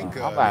supposed think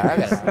to. I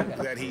got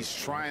that he's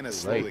trying to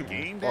slow the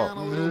game down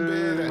a little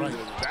bit. And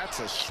that's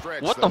a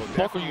stretch. What though. the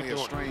fuck are you Definitely a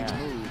doing? strange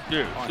move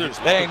Yeah, on seriously. his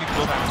They ain't even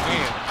gonna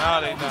win. Nah,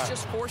 they He's not.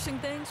 just forcing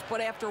things,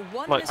 but after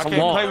one Like, mistake I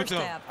can't in the play with first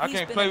them. half, I he's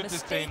can't been play a with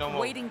this team mistake no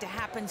more. waiting to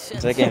happen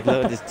since. So I can't play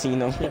with this team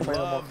no more.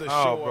 Love the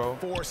Oh, show bro. of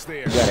force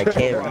there. You got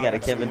a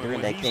Kevin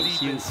Durant that When can't he's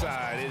deep shoot.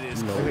 inside, it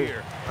is No.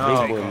 clear.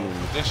 Oh, Big boy bro.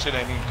 move. This shit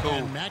ain't even cool.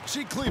 And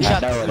Maxi Cleveland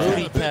Shot is booty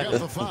going to pick pass. up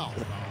the foul.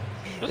 This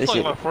This is like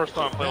shit- my first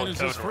time That playing is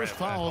with his Kevin first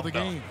Durant. foul of the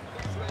game.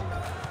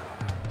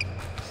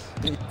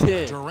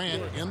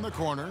 Durant in the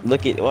corner.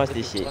 Look at watch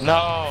this shit.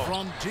 No.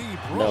 From deep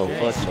No,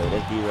 Rose. fuck no.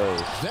 That's D Rose.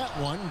 That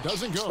one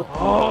doesn't go.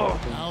 Oh.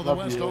 Now the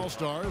West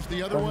All-Stars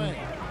the other way.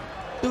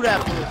 Do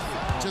that.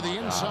 To the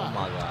Oh inside.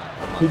 my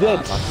god. He did.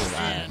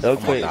 And Don't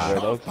quit, finished bro.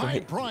 off Don't by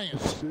quit.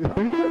 Bryant.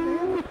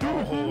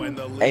 Oh, and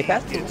the Hey, lead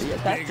pass gets to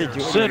bigger.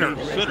 Jordan. Center,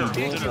 He's center, doing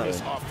Ridiculous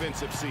something.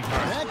 offensive sequence.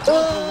 That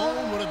dunk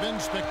alone would have been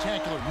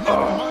spectacular.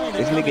 Never mind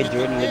This having nigga it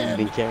Jordan at the has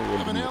been end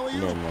carrying of an me.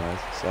 alley-oop. Never mind.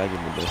 So I give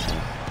him this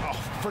one. Oh,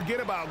 forget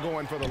about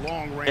going for the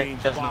long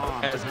range That's bomb.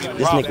 not- that's to not-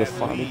 This rob nigga that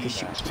finally lead. can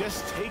shoot.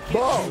 Just take it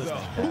to the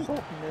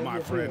hoop, my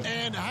friend.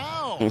 And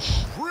how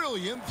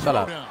brilliant Shut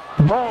up. throwdown.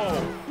 Bro.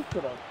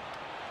 Shut up.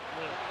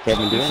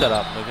 Kevin You Durant. shut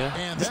up, nigga.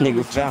 And This that'll nigga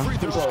be two foul. free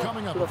throws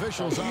coming up.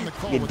 Officials on the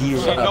call. Get with D the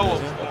Rose. He know foul.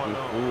 what's going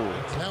on.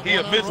 That He a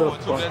one miss on one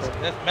too.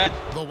 That's magic.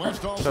 The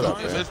West up, All-Stars bro.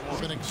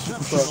 have been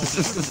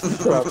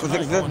exceptional.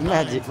 That's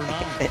magic.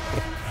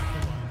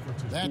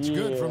 That's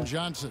good from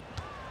Johnson.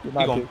 You're He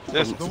not gon' good.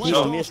 that's The West He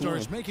gonna miss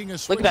All-Stars one. making a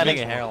switch. Look at that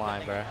nigga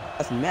hairline, bro.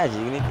 That's magic,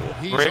 nigga.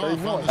 He's Rick. off on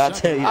the I'll tell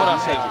second you foul.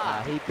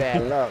 that. He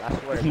bad luck. I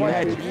swear to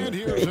Magic. And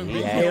here's Embiid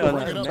Yeah, to hell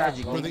bring no, it up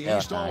magic. for the Yeah,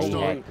 East nah,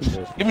 All-Star.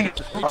 Give me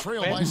They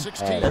trail by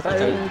 16. That's how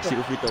you shoot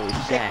a free throw with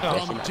Shaq. That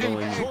shit From not deep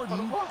going in.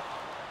 Jordan.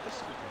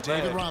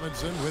 David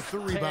Robinson with the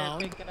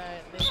rebound. The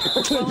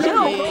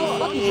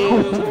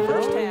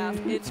first half,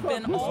 it's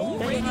been all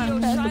radio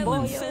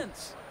silent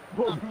since.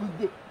 Bro, you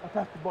did. I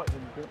passed the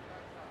button.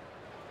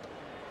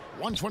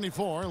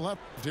 1:24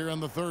 left here in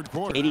the third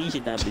quarter. KD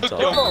should not be Yo,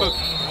 talking.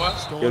 what?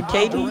 Stolen Yo, by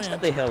KD, Durant.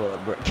 shut the hell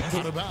up, bro.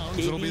 Out of bounds.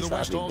 It'll be the KD,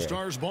 West stop it,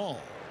 All-Stars ball.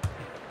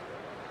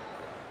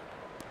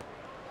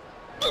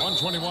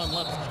 1:21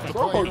 left to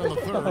play in the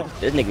third.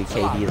 This nigga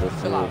KD is a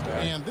fool, bro.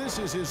 And this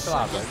is his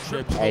second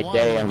trip to the Hey, line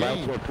damn, of the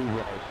right? game.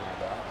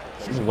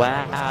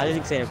 Wow, this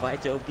nigga say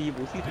invite your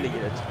people. He's gonna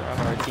get a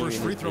try-hard team. First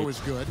in free this throw bitch. is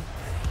good.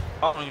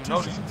 I don't even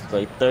know these. It's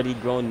like 30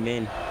 grown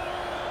men.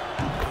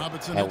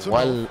 Robinson And hits a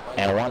one goal. little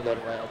ass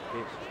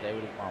bitch stay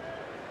with his mama.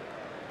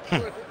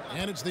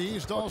 And it's the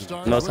East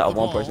All-Stars Notice with how the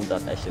one ball. person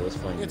thought that shit was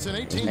funny. It's an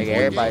 18 Nigga, point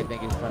everybody game.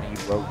 think it's funny, you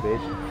broke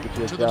bitch. Get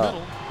you a To the job.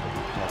 middle.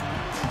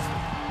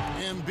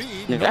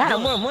 Embiid. Nigga, no I have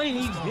good. more money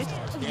than these bitches.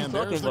 What you And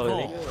talking there's the about,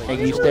 call. nigga?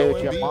 Nigga, you stay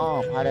with your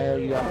mom. How the hell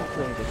you got to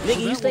clean Nigga, So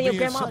you that stay in will your be his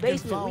grandma's second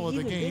basement. foul of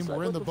the We even, game. bitch. Like,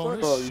 We're in the what the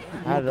bonus.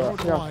 fuck? How the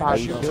hell are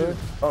you sure?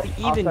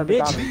 Even,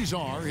 bitch. These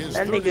are his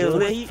That 30 nigga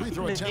lit. free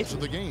throw attempts of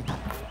the game.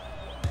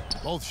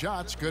 Both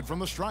shots good from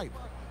the stripe.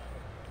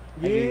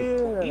 Yeah.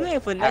 You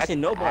ain't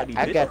finessing nobody,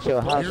 I bitch. got your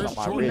house Here's on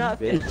my You Jordan. not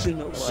wrist, bitch. finessing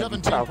nobody.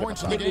 17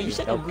 points in the Nigga, you game.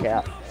 shut No up.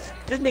 cap.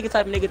 This nigga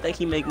type of nigga think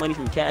he make money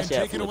from Cash And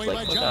App taken flips. away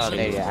Like, by fuck out of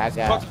Johnson. here. Nigga, I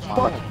got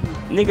my,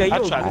 Nigga, I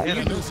you tried to hit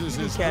And him. this is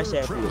his Cash third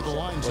App trip to flips. the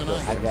line I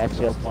tonight. got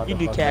your You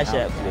do motherfucking Cash house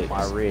App on flips.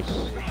 my wrist.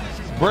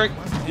 Brick.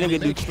 Nigga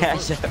do makes the Cash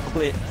first. App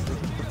flips.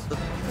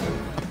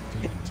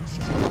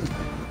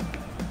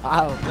 I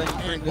don't think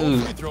And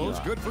both free throws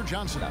good for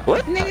Johnson.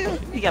 What, nigga?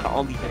 You got an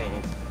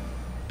OnlyFans.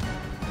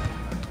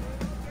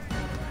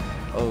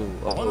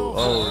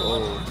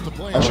 Oh, To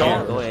play Oh, in yeah,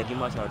 the go third. ahead, give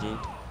my charge in.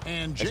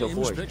 And That's your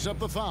James fourth. picks up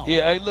the foul.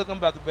 Yeah, hey, look, I'm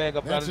about to bag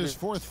up out That's of his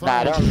this. fourth Nah,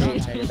 foul. don't for leave,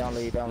 Johnson. nigga. Don't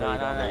leave, don't leave, Nah,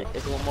 don't leave.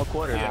 it's one more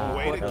quarter. Yeah,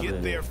 way to Quarter.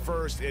 get there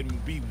first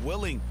and be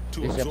willing to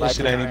This absorb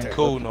shit ain't even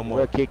cool no more.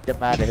 We'll kick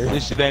them out of here.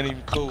 This shit ain't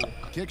even cool.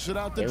 Kicks it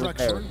out to They was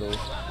Drexler. never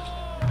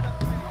cool.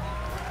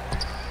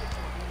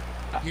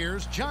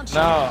 Here's Johnson.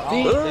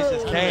 No, this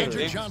is Kane.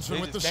 Andrew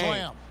Johnson with the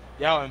slam.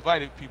 Y'all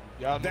invited people.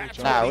 Y'all know That's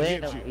what Nah, y'all we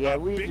did. ain't. Yeah,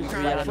 we big just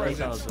time got to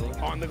presence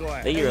on the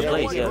glass. They get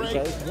replaced,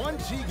 yeah.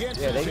 Once he gets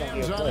Yeah, they his gonna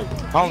hands get on it,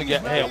 replaced. I only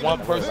had one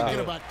person thinking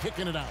here. about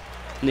kicking it out.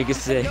 Nigga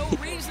said, No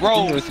reason Bro.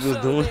 to You know do what she was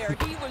so doing? there.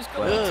 He was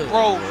Bro. going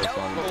Bro,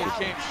 no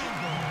can't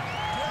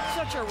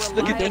Such a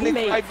Look at that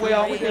reliable nigga pipe way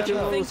all the way player. down.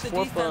 I think It the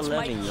was 4 for defense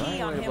might 11. You key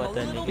ain't on worried him a about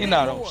that little nigga. He bit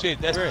not on more.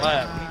 shit. That's live. He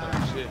not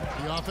on shit.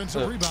 The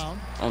offensive rebound.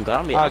 Oh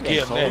God, I'll I'm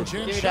give cold. him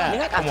Chin Nigga, shot. I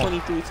got Come on.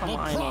 23 time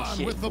I ain't on LeBron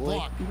shit, with the boy.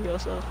 block. You feel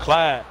yourself?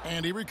 Clyde.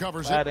 And he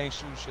recovers Clyde it. ain't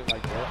shooting shit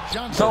like that.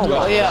 Johnson. Oh,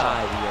 Oh, yeah.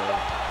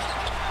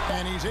 yeah.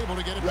 And he's able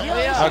to get it back.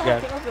 I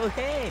got it. Off your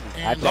head. I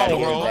And tried to No,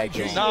 get bro. that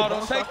game. No,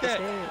 don't take that.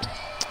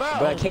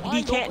 Bro,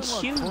 KD can't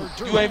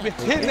shoot. You ain't been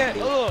hitting that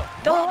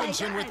up.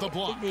 Robinson with the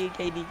block. This nigga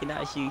KD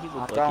cannot shoot. He's a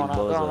I'm fucking going, I'm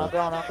going, I'm bozo.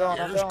 going, I'm going,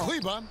 I'm Here's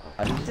going.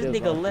 Kleba. This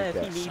nigga left.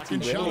 He needs to, Second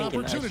but shot he cannot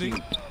opportunity.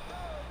 shoot.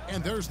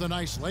 And there's the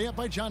nice layup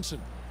by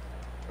Johnson.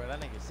 Bro, that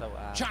nigga's so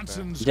ass.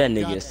 Johnson's That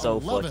nigga got is so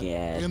 11 fucking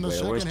ass, in the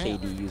bro. Worst second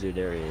half. KD user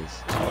there is.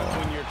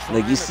 When you're Like, trying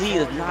you to see,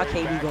 claw it's your not way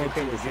KD back going into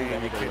crazy. the See that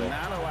game, you nigga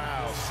left. cannot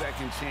allow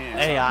second chance.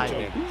 Hey, I to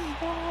did.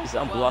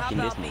 I'm blocking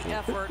Well, this how about the nigga.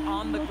 effort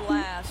on the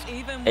glass?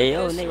 Even with Hey,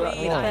 yo, this nigga,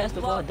 lead, I pass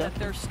the ball, love that Ducky.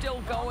 they're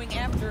still going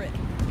after it.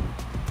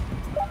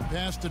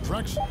 Pass to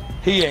Drexel.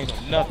 He ain't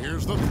on nothing.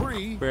 Here's the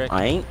three.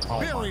 I ain't.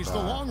 Buries the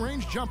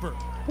long-range jumper.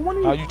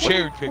 Oh, you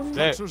cherry picked for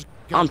that. Drexel's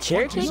I'm got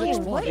cherry 26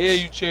 picking? points. Yeah,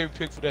 you cherry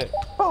picked for that.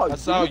 I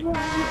saw you.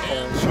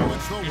 And so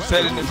it's the You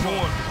sat in the West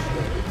corner.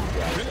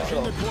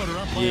 finishing the quarter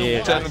up by You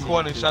a sat in the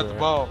corner and shot the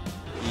ball.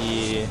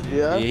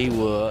 Yeah, he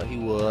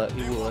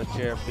would,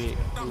 cherry pick.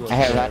 I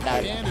had right now.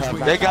 And as we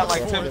They get got to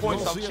like the 10 fourth,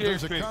 points we'll off see if cherry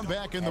there's a pick.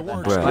 comeback in the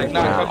works. Bro, Like,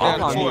 knock her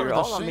down all the court.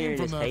 I'm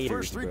hearing is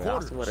haters, bro. I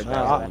swear to Nah,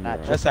 God. bro.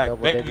 That's how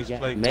Beck used to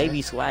play.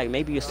 Maybe swag,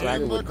 maybe your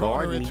swagger In the would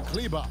guard corner, me. it's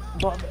Kleba.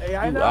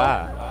 You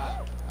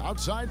are.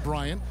 Outside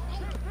Bryant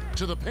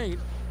to the paint.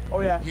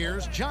 Oh yeah.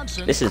 Here's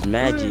Johnson. This is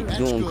magic That's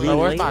doing good. green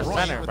where's my laser.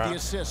 Bryant center, with bro? the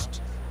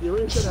assist.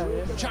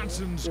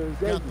 Johnson's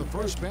got the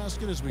first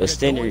basket as we The get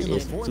center going in the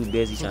is fourth too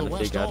busy for trying the to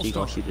West figure out if he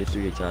gonna All-Star. shoot the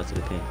 3 or try to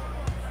the paint.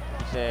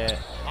 Said,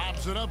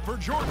 Pops it up for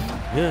Jordan.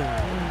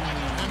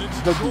 Yeah. And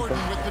it's Jordan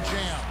with the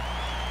jam.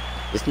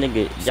 This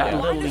nigga,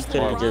 y'all literally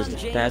could have just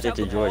LeBron passed it James to have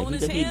the Jordan. ball in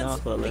He his done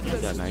for 11. He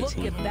got hands?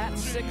 19. Look at that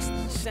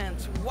sixth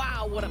sense.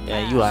 Wow, what a pass.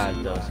 yeah, you eyes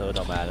though, so it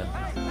don't matter.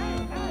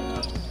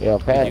 Yeah,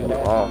 pass the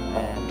ball,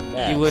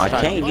 man. He would I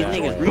try can't. to These do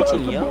niggas that.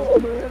 reaching, yo.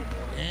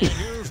 And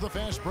here's the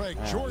fast break.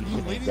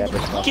 Jordan leading the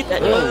ball. Get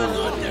that.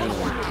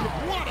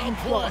 What a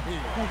play.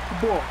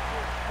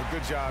 A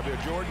good job there,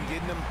 Jordan,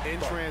 getting them in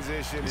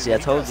transition. See, I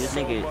And told he you does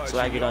this so nigga much.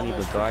 swagger don't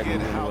even guard me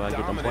Forget when how I get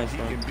them dominant points he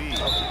from. can be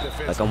Like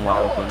defensively. I'm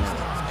wide open.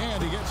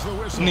 And he gets the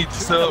whistle. You need to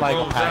sub Like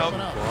rolls a out.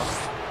 And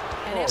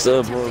after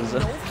Sub attempting rolls no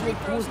up. free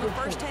throws in the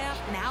first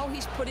half, now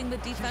he's putting the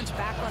defense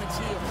back on its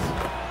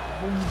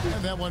heels.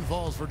 And that one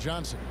falls for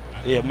Johnson.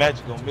 Yeah,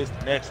 Magic gonna miss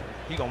the next one.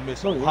 He gonna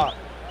miss on hot.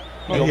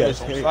 He gonna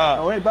miss on Oh,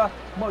 five. wait, back.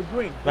 Come on,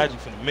 green. Magic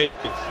finna miss.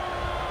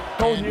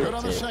 And good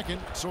on the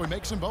second, so he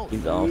makes them both.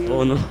 He's on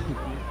phone.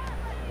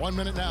 1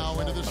 minute now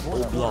into this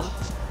fourth Blah.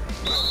 quarter.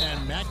 And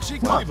Maxi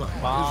Kleba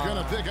is going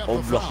to pick up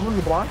the blah. foul.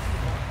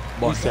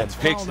 LeBron. He said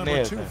Foul picks and number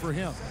 2 everything. for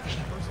him.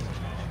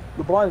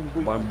 LeBron is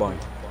weak. Boing.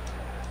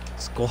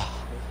 Score.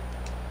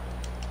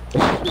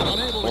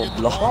 Unable to get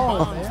the blah.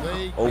 ball out of bounds.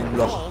 They Oh, get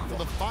blah. called for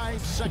the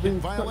 5-second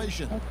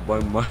violation.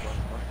 Boing.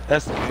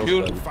 That's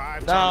beautiful.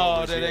 5 No,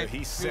 turnovers that here. ain't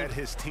He set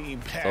his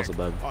team back also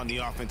bad. on the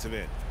offensive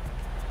end.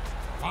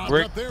 Popped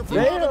Brick. up there for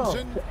Damn.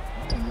 Robinson.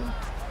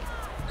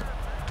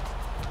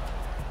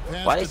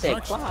 Pass Why they to say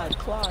Drexel.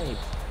 Clyde?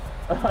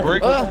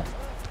 Brick. You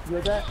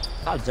hear that?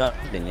 Stop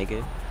jumping,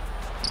 nigga.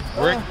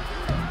 Brick.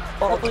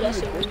 Oh, that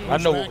shit. I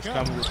know what was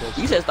coming with that.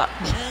 You said stop.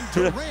 And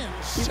Durant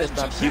You said sends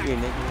stop it shooting,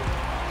 back. nigga.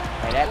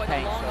 Hey, that Boy, the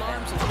paint long so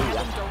arms of damn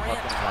Kevin fucking Durant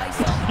like twice.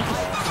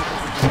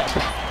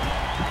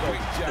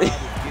 Great job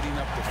of getting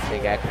up the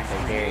Big floor. action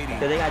for Derek. Cause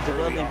they got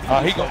Joel Embiid.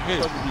 Oh, he gonna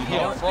miss. He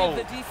Don't gonna froze.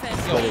 give the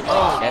defense Yo, any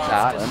oh, that's chance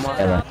hot. to That's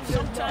set hot. up.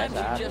 Sometimes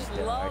That's you just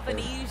hot. love an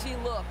Right easy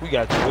look. We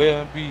got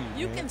Joel Embiid.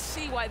 You man. can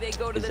see why they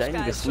go to Is this that guy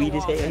nigga so sweet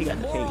as hell? He often. got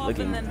the More paint often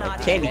looking than like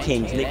not, Candy he's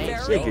Kings, very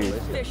nigga. Sugar.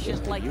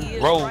 efficient like he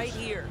is Rose. right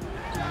here.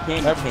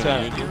 Candy Every cane,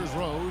 time. nigga. Here's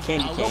Rose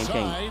Candy cane,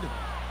 outside.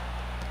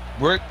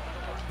 Brick.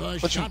 The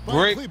What you shot by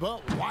break?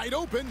 Kleba, wide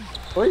open.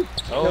 Wait.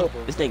 Oh,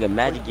 This nigga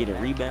Magic getting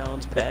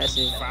rebounds,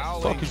 passing.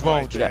 fuck is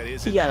wrong with He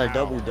that? got a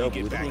double-double.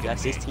 This nigga got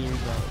 16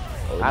 rebounds.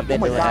 I've been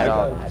Oh my doing that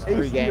all God, 3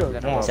 AC games in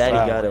a row. Sadie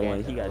got Five it one.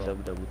 games He in a got row.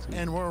 double-double too.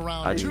 And we're I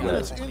around just 2 got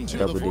minutes into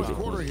the double fourth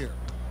digit quarter points. here.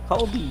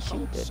 Kobe,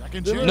 shoot that.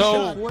 Second chance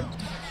No. shot.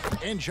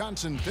 And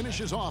Johnson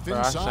finishes off Bro,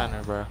 I'm inside.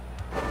 center, bro.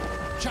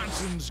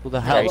 Johnson's Who the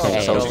got hell That is paint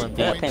six so- Joel Embiid?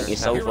 that paint is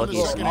so here in the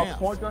fucking second small. half.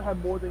 Point guard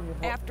had more than you.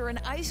 After an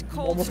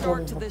ice-cold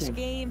start to this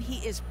game,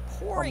 he is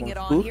pouring it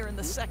on Who? here in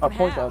the A second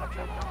point guard.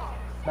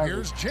 half.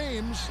 Here's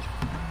James.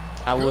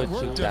 I would Good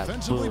work shoot that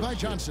defensively by bullshit.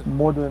 Johnson.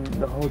 More than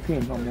the whole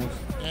team almost.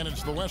 And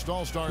it's the West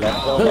All-Star.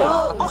 Let's go.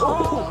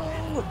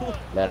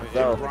 Let's And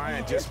go.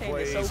 Bryant just That paint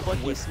is plays so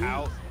fucking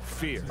without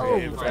fear. Oh,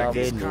 In fact,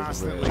 he's goodness,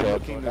 constantly bro.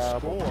 looking to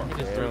score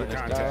through the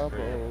contact.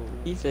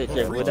 He said Free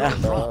triple throw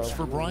double. drops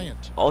for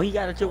Bryant. Oh, he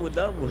got a triple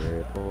double.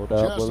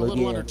 Just a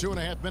little under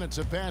 2.5 minutes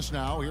have passed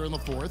now here in the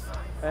fourth.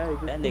 This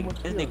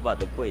nigga about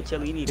to quit.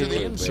 Chili, you need To to the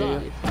quit, bro.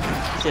 inside.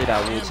 He said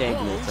I win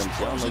champion or some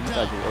shit. I don't know if you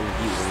thought you were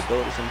OG or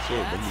go to some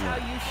shit, but That's you how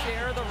know. you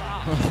share the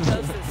rock. He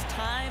does this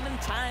time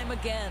and time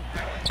again.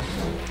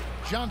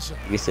 Johnson.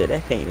 You said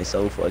that paint is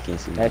so fucking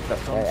sweet.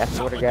 That's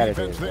what I got it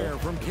Defense is. there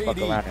from Fuck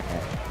KD. around in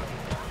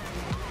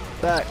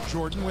that.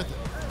 Jordan with it.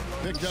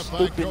 Picked up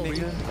by Kobe.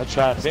 I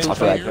tried to I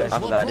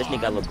forgot this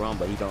nigga got LeBron,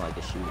 but he don't like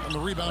to shoot. And the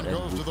rebound Oh,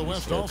 goes to the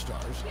West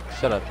All-Stars.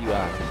 Shut up, you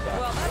out.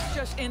 Well, that's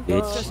just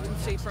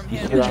inconsistency from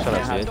him. Shut up,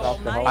 bitch. All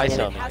night, Ice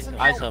and on it me. hasn't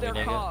Ice helped on me,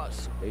 their nigga.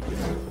 cause. What,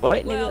 nigga? Well,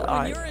 when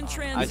Alright. you're in You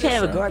transition,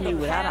 can't have a guard me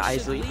without an the ISO.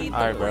 passion lead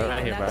Alright, the bro, way, right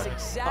and here, that's bro.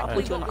 exactly I'll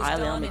put you on what the was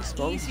island, done I'm and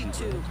exposed easy you.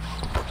 to.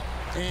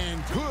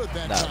 And good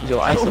that time. Yo,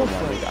 ISO, man.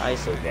 Nigga,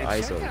 ISO, bro. Check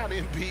ISO. out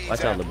Embiid's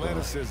Watch out, LeBron.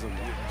 athleticism.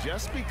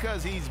 Just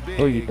because he's big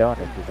Who you doing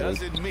it to,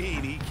 doesn't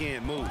mean he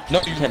can't move. No,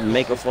 you had to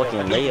make a fucking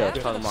layup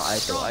After talking the about ISO,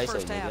 strong ISO,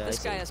 first half, nigga. this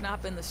guy ISO. has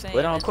not been the same.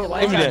 But on and court, it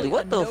why looks you like gotta do-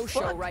 what a the no-show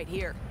fuck? right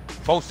here.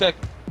 4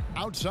 seconds.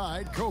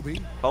 Outside, Kobe.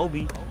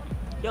 Kobe.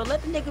 Yo,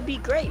 let the nigga be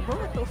great, bro.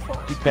 What the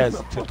fuck? He passed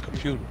it to the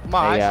computer.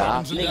 My Hey,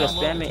 ice. Nigga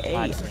spamming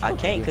 8. I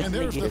can't cause And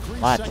there's the nigga. 3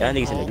 My- second that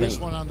nigga's in call. the This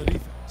game. one on the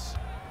defense.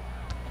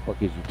 What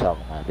is you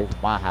talking about? This is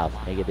my house,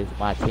 nigga. This is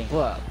my team.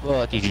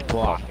 What is you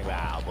talking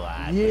about,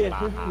 boy?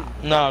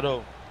 No,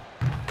 though.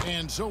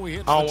 And so we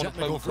hit I the don't want to play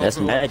technical with free That's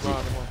throw. magic.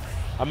 LeBron anymore.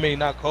 I mean,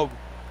 not Kobe.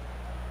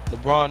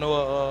 LeBron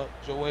or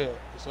Joel.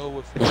 It's over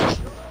with.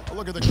 A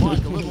look at the clock.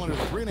 A little under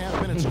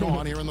 3.5 minutes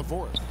gone here in the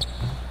fourth.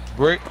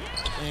 Brick.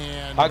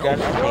 And I got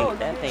no it.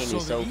 That thing so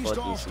is so the East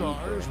fucking sweet,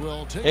 All-Stars bro.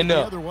 will take In it the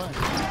there. other way.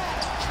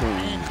 True.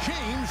 And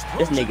James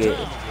This throws it nigga,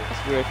 down.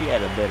 I swear if he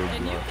had a better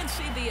And you block. can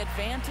see the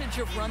advantage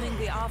of running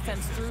the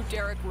offense through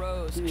Derrick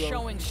Rose,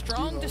 showing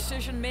strong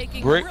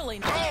decision-making, Brick. really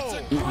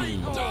nice. Oh my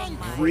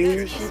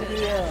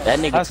That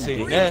I nigga too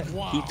seen big. that.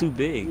 He too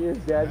big.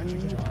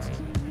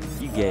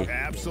 You gay.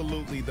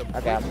 Absolutely the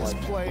I got biggest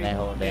one. play That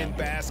whole in damn-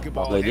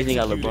 basketball. Look, this nigga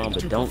got executed LeBron, but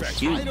to don't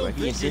perfection. shoot, I bro. don't He think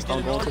you insists get on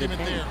an going to the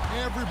argument paint.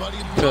 there. Everybody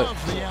Cook.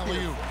 loves the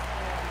alley-oop.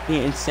 He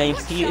insane.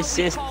 What He shall we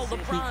insists. call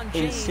LeBron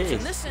He James? In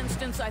insists. this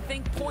instance, I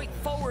think point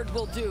forward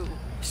will do.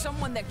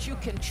 Someone that you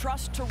can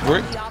trust to run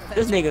Brick. the offense.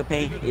 This nigga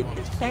paint.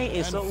 This paint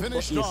is And so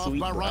finished fucking off sweet,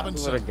 by bro. I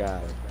Robinson. swear to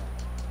God.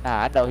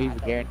 Nah, I know he's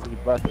a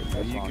guaranteed bucket.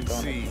 That's You why I'm can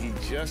doing see it.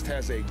 he just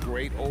has a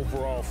great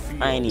overall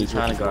feel. I ain't even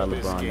trying to guard for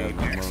this LeBron game.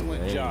 no more,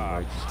 Excellent bro.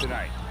 job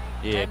tonight.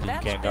 Yeah, And you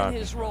that's can't been guard me.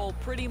 his role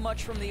pretty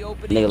much from the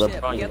opening Nigga,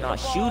 tip. LeBron, Get you're the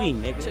not ball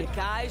shooting, nigga. to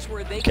guys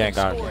where they Can't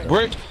can guard score me. it.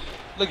 Brick.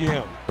 Look at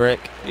him. Brick.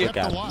 Hit Look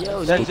the out. line.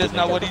 Yo, That's just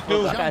not what he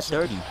do. I got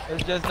 30.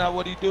 That's just not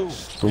what he do.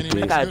 And he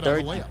makes I got good on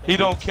the 30. layup. He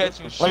don't catch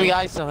and shoot. Let me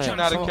ISO He him.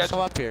 not a So catcher.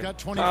 up here.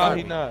 Got Nah, 25.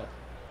 he not.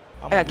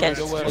 I'm I gonna got bring catch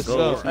your for ass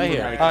goals. up. Right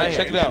here. All right,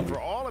 check it out. For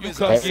all of You his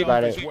come get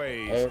Everybody, me.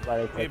 ways,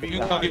 everybody take if the you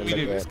time come to get me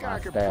look this. at guy my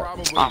could stats.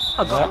 probably I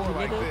score got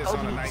like you, this nigga.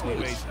 on a nightly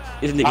basis.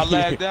 This I nigga.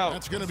 lagged out.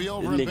 That's going to be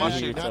over This and nigga back.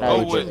 shit Not over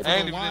reaching with. for I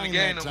ain't the even in the line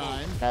game that no more.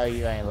 time. No,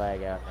 you ain't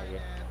lag out,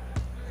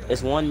 nigga.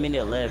 It's 1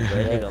 minute left,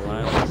 bro. That nigga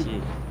lying like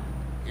shit.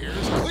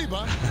 Here's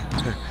Kleba.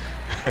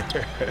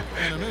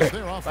 And a miss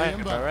there off the Right,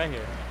 inbound. right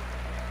here.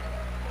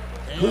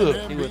 And Good.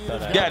 Embiid He was has done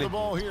got Got the it.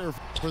 ball here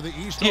for the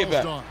East Get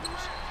back.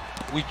 All-Stars.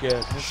 Weak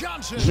ass. nigga.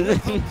 Johnson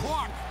with the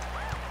block.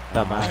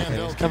 Come on. And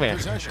they'll Come keep here.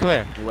 possession. Come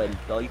here. What?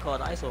 Oh, you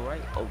called ISO,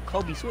 right? Oh,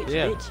 Kobe switch,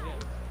 Yeah. bitch.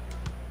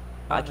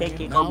 I can't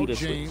get Now Kobe to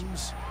switch.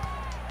 James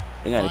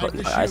They gotta Five to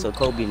go shoot. ISO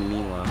Kobe in the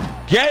meanwhile.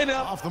 Get him.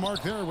 off the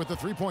mark there with the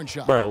three-point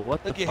shot. Bro,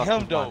 what the Look at fuck him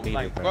was though. my meter,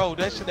 Like, bro,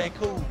 that shit ain't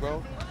cool,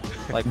 bro.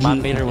 Like, my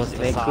meter was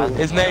the size.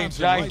 His name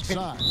Johnson, right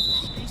Giant. side.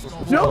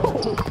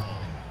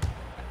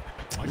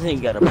 This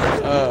ain't got a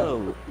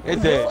yo.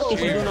 It's What is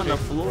he that doing on the chair.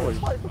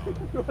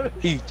 floor?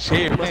 He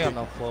chair. Play on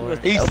the floor.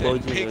 He Elbow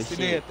said you picks and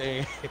and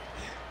shit.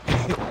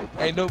 everything.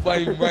 Ain't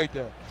nobody even right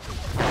there.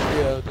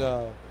 Yeah,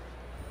 no.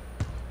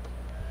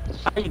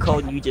 How you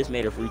called you just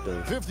made a free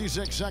throw?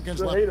 56 seconds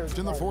left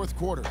in the fourth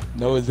quarter.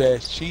 No, his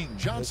ass cheating.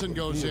 Johnson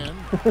goes in.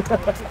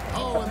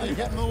 Oh, and they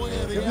get in the way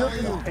of the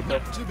alley-oop.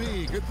 Not to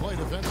be. Good play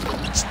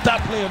defensively.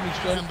 Stop playing me,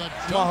 straight. And the My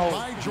dunk home.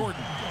 by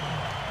Jordan.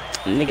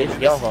 Nigga,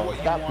 Yo, ho,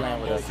 stop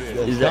playing with us.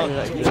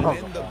 exactly.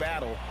 In the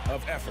battle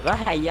of effort. If I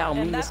had y'all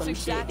And mean that's some shit,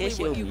 exactly this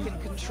shit what would you be can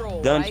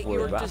control, done right? for,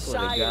 Your bro. I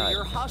swear to desire, God.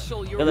 your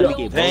hustle, your They'll let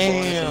me will get to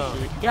Damn.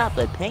 succeed. Get out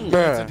the paint. It's a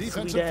Bruh.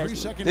 defensive Sweet ass.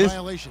 3-second This-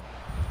 violation.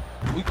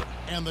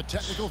 And the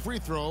technical free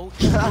throw.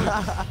 You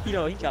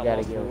know, he got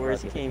gotta more give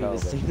words. He fucking can't even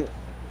control, see it.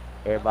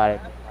 Everybody,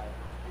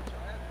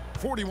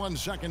 41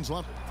 seconds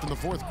left in the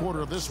fourth quarter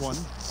of this one.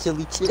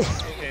 Silly shit.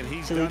 And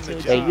he's Silly done the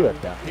shit. hey, you job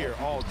up there. here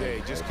all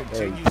day. Just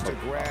continues to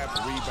grab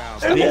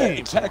rebounds.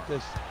 Boom, check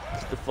this.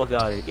 Get the fuck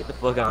out of here. Get the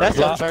fuck out That's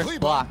of the here. first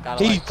block out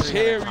of He like 300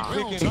 cherry times.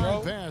 Well picking, bro.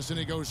 timed pass, and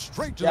he goes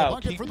straight to Y'all the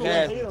bucket keep for the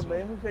passing.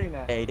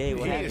 win. Hey, Dave,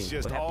 what He happened? is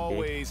just What happened, Dave?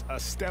 always a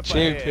step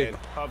Cherry ahead pick.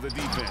 of the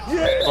defense.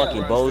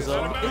 Fucking Runs this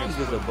bozo. up This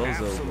nigga's a with bozo,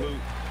 bro.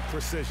 Absolute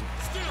precision.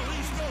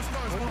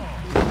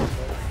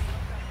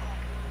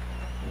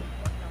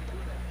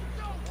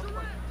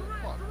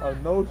 Oh,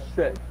 no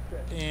shit.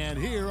 And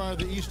here are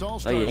the East All Oh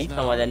Stars yeah, he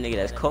talking about that nigga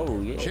that's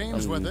cold, yeah.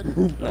 James with it.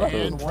 Not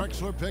And cold.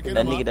 Drexler picking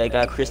That him nigga up. that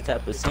got Chris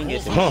Tapper singing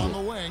some On shit. the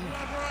wing.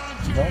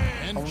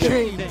 And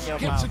James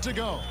gets it to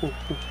go.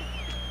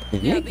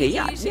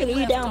 Nigga,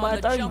 you down by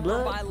 30,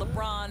 blood. By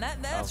LeBron.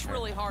 That's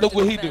really hard Look to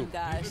what he defend, do.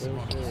 guys.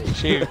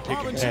 Cherry That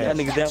picking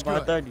nigga down by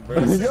 30,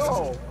 bro.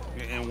 Yo.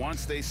 And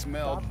once they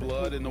smelled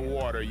blood in the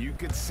water, you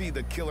could see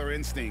the killer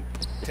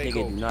instinct take Nigga do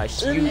over. not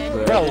shoot,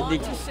 bro. Bro,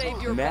 Nigga,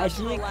 save your best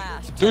for Magic.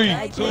 last. 3,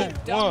 Magic, 2,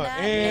 done 1, that,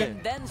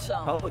 and then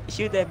some. oh,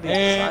 shoot that bitch.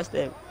 And- Watch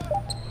that.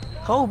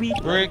 Kobe,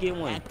 let me Rick. get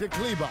one. To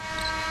Kleba.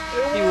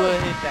 He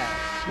would hit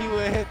that. He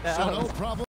would hit that. So no problem.